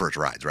not known for its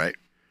rides, right?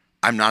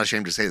 I'm not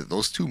ashamed to say that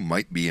those 2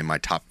 might be in my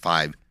top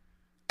 5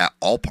 at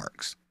all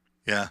parks.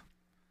 Yeah.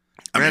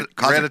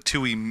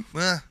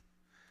 Ratatouille,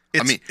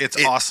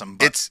 it's awesome,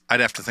 but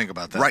I'd have to think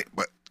about that. Right,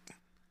 but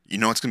you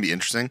know what's going to be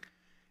interesting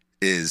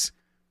is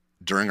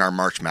during our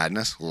March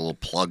Madness, a little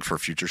plug for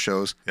future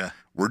shows. Yeah.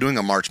 We're doing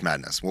a March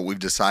Madness. What we've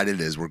decided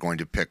is we're going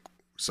to pick,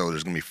 so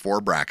there's going to be 4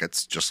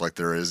 brackets, just like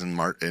there is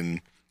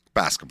in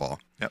basketball.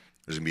 Yep.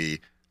 There's going to be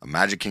a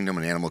Magic Kingdom,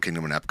 an Animal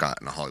Kingdom, an Epcot,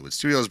 and a Hollywood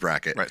Studios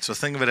bracket. Right, so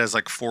think of it as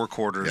 4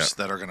 quarters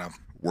that are going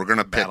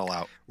to battle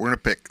out. We're going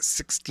to pick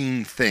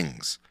 16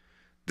 things.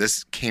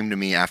 This came to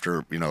me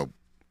after,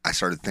 I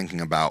started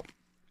thinking about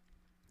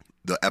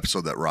the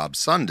episode that Rob's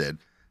son did.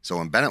 So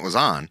when Bennett was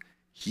on,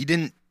 he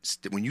didn't,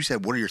 when you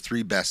said, what are your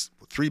 3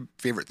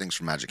 favorite things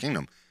from Magic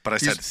Kingdom? But I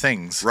said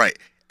things. Right.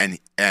 And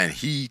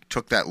he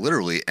took that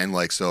literally, and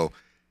so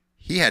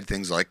he had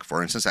things like,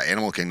 for instance, at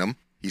Animal Kingdom,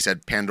 he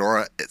said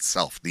Pandora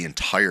itself, the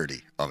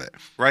entirety of it.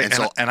 Right.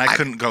 And I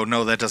couldn't go,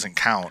 no, that doesn't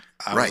count.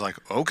 I was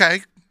like,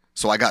 okay.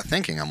 So I got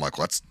thinking, I'm like,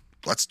 let's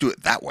do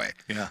it that way.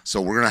 Yeah. So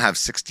we're going to have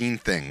 16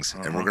 things,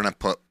 and we're going to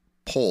put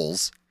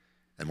polls,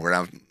 and we're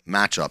going to have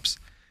matchups,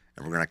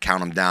 and we're going to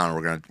count them down.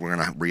 And we're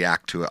going to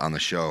react to it on the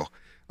show.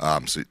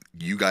 So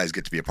you guys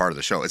get to be a part of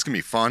the show. It's going to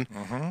be fun.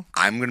 Mm-hmm.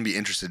 I'm going to be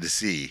interested to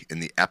see in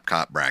the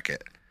Epcot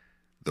bracket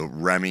the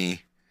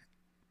Remy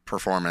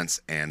performance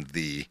and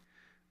the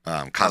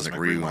Cosmic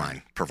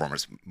Rewind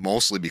performance,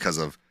 mostly because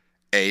of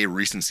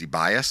recency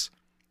bias,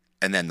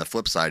 and then the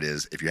flip side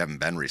is if you haven't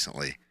been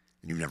recently,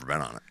 you've never been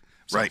on it.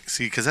 So. Right.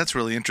 See, because that's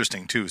really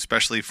interesting too,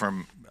 especially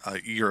from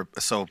Europe.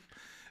 So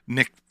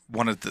Nick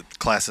one of the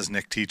classes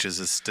Nick teaches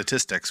is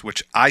statistics,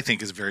 which I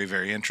think is very,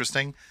 very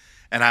interesting.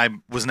 And I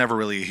was never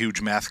really a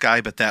huge math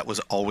guy, but that was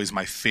always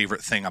my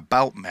favorite thing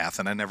about math,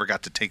 and I never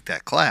got to take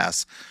that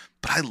class.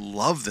 But I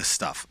love this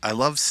stuff. I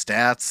love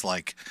stats,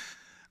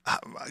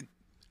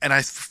 and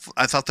I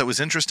thought that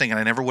was interesting, and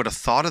I never would have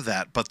thought of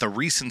that. But the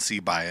recency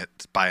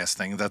bias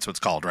thing, that's what it's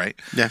called, right?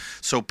 Yeah.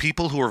 So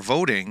people who are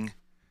voting,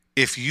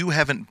 if you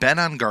haven't been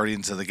on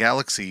Guardians of the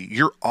Galaxy,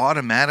 you're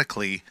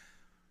automatically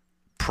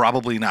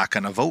probably not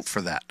going to vote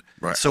for that.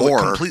 Right. So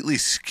it completely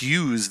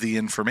skews the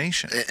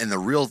information. And the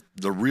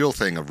real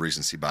thing of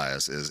recency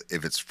bias is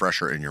if it's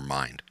fresher in your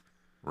mind.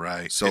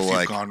 Right. So if like,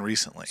 you've gone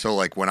recently. So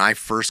like when I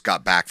first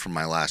got back from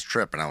my last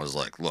trip and I was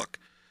like, look,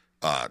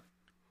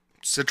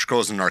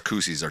 Citricos and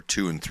Narcoossee's are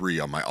 2 and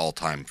 3 on my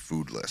all-time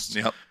food list.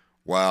 Yep.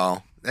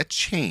 Well, that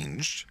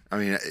changed. I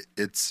mean,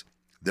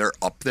 they're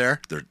up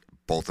there. They're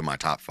both in my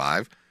top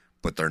 5,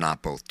 but they're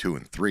not both 2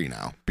 and 3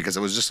 now because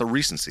it was just a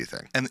recency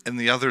thing. And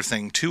the other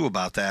thing too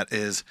about that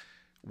is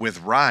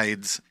with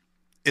rides,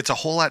 it's a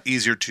whole lot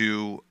easier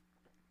to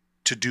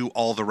do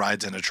all the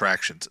rides and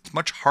attractions. It's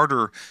much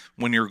harder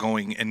when you're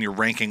going and you're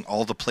ranking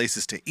all the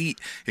places to eat.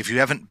 If you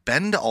haven't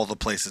been to all the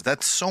places,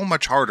 that's so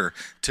much harder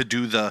to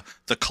do the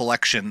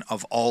collection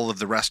of all of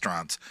the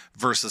restaurants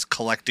versus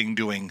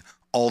doing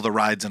all the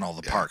rides in all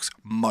the parks.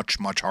 Much,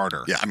 much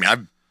harder. Yeah, I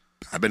mean,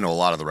 I've been to a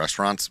lot of the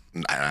restaurants,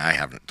 and I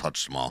haven't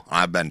touched them all.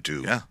 I've been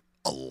to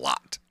a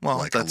lot. Well,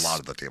 like a lot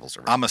of the table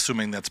service. I'm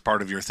assuming that's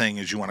part of your thing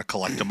is you want to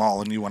collect them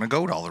all and you want to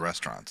go to all the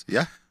restaurants.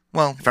 Yeah.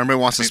 Well, if anybody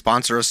wants to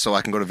sponsor us so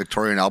I can go to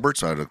Victoria and Albert,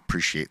 so I'd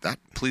appreciate that.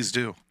 Please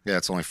do. Yeah,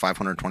 it's only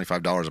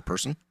 $525 a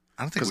person.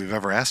 I don't think we've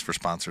ever asked for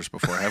sponsors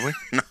before, have we?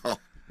 No.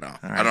 Right.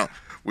 I don't.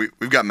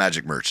 We've got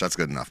magic merch. That's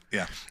good enough.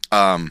 Yeah.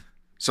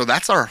 So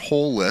that's our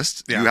whole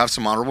list. Yeah. You have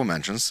some honorable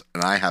mentions,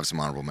 and I have some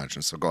honorable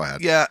mentions, so go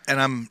ahead. Yeah,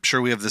 and I'm sure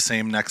we have the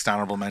same next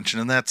honorable mention,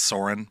 and that's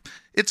Soarin'.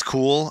 It's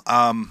cool.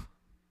 I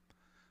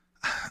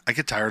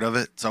get tired of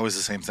it. It's always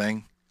the same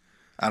thing.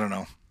 I don't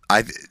know.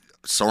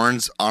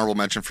 Soarin's honorable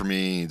mention for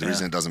me, the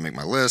reason it doesn't make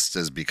my list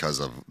is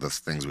because of the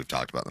things we've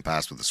talked about in the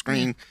past with the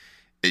screen.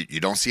 You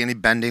don't see any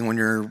bending when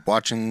you're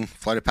watching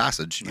Flight of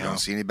Passage. You don't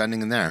see any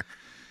bending in there.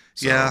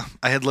 So, yeah,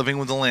 I had Living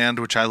with the Land,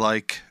 which I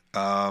like.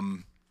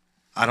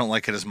 I don't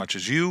like it as much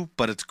as you,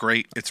 but it's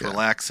great. It's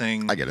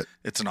relaxing. I get it.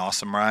 It's an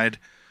awesome ride.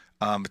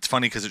 It's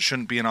funny because it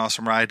shouldn't be an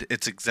awesome ride.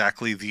 It's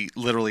exactly the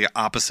literally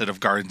opposite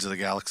of Guardians of the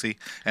Galaxy.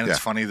 And it's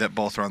funny that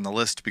both are on the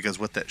list because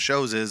what that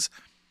shows is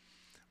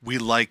we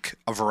like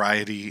a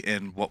variety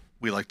in what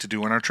we like to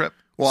do on our trip.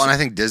 Well, and I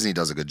think Disney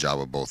does a good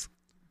job of both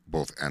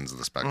ends of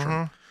the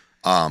spectrum.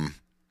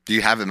 Do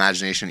you have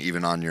imagination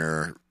even on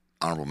your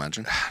honorable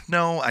mention?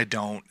 No, I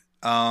don't.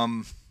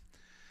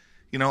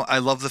 I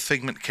love the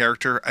Figment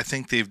character. I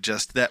think they've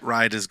just, that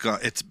ride is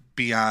it's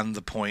beyond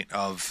the point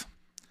of...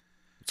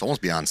 It's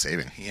almost beyond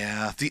saving.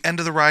 Yeah. The end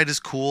of the ride is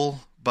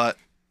cool, but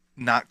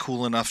not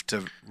cool enough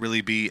to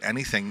really be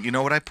anything. You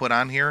know what I put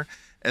on here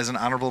as an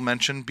honorable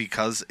mention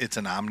because it's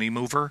an Omni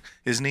mover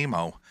is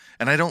Nemo.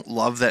 And I don't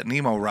love that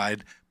Nemo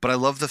ride, but I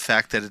love the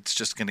fact that it's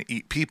just going to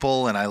eat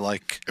people, and I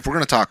like... If we're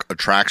going to talk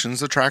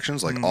attractions,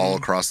 like all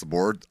across the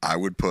board, I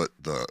would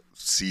put the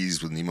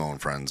Seas with Nemo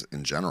and Friends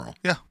in general.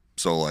 Yeah.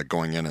 So like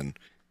going in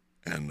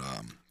and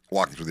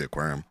walking through the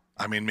aquarium.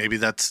 I mean, maybe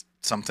that's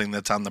something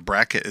that's on the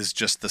bracket is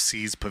just the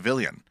Seas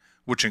Pavilion,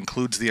 which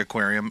includes the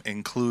aquarium,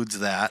 includes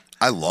that.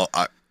 I love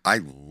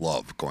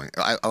going.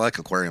 I like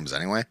aquariums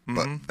anyway,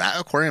 but that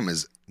aquarium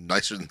is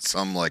nicer than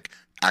some like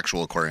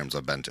actual aquariums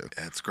I've been to.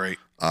 It's great.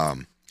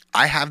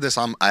 I have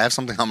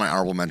something on my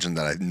honorable mention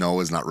that I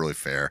know is not really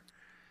fair,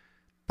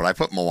 but I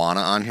put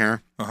Moana on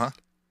here. I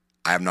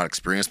have not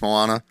experienced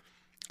Moana.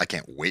 I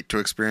can't wait to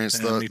experience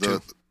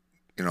the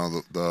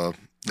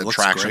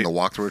attraction, great. the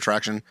walkthrough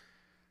attraction.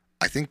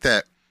 I think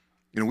that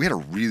we had a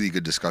really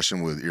good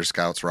discussion with Ear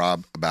Scouts,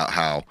 Rob, about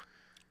how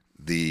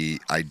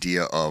the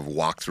idea of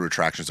walkthrough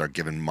attractions are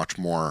given much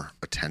more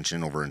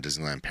attention over in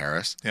Disneyland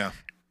Paris. Yeah.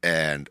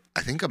 And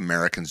I think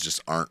Americans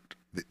just aren't,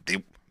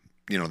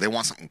 they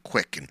want something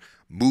quick and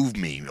move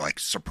me, like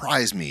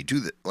surprise me, do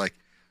that. Like,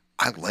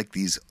 I like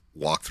these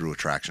walkthrough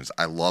attractions.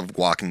 I love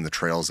walking the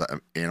trails at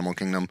Animal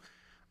Kingdom.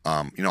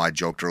 I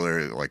joked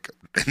earlier, like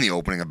in the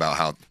opening about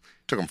how it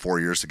took them 4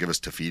 years to give us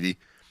Tafiti.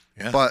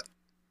 Yeah. But,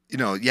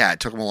 it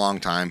took them a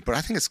long time, but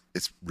I think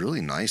it's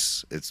really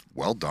nice. It's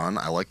well done.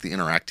 I like the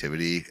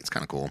interactivity. It's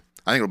kind of cool.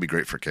 I think it'll be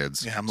great for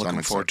kids. Yeah, I'm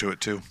looking forward to it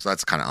too. So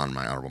that's kind of on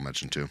my honorable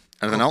mention too.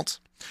 Anything else?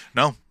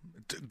 No.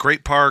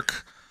 Great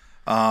park.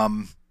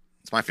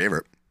 It's my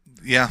favorite.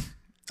 Yeah.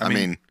 I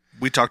mean,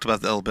 we talked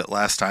about that a little bit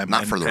last time.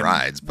 Not for the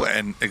rides, but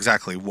and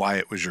exactly why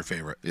it was your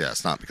favorite. Yeah,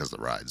 it's not because of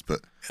the rides, but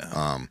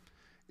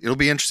it'll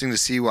be interesting to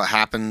see what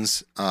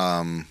happens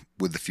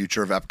with the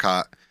future of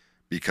Epcot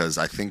because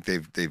I think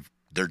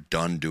they're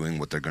done doing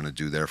what they're going to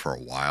do there for a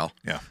while.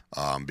 Yeah.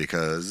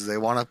 Because they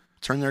want to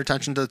turn their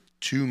attention to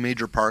 2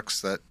 major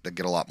parks that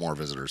get a lot more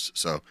visitors.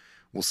 So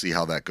we'll see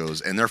how that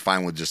goes. And they're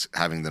fine with just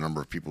having the number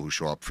of people who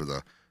show up for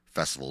the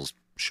festivals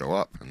show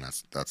up, and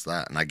that's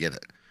that. And I get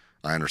it.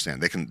 I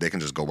understand. They can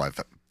just go by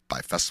by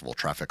festival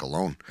traffic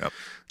alone, Yep.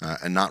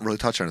 and not really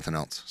touch anything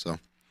else. So,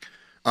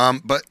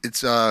 but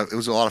it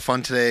was a lot of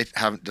fun today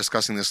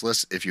discussing this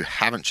list. If you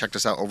haven't checked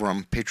us out over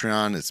on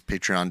Patreon, it's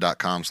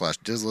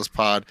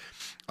patreon.com/DizListPod.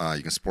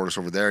 You can support us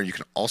over there. You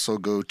can also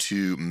go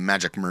to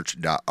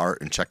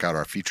magicmerch.art and check out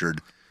our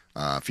featured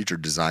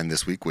design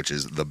this week, which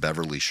is the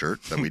Beverly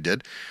shirt that we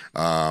did.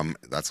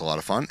 That's a lot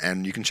of fun.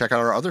 And you can check out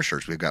our other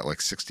shirts. We've got like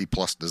 60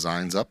 plus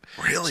designs up.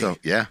 Really? So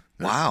yeah.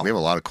 Wow. We have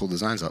a lot of cool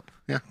designs up.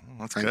 Yeah.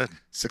 That's good.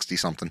 60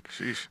 something.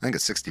 Sheesh. I think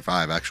it's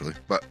 65 actually.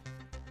 But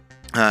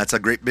it's a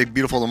great big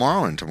beautiful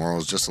tomorrow, and tomorrow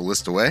is just a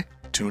list away.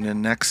 Tune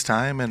in next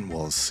time and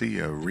we'll see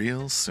you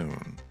real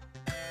soon.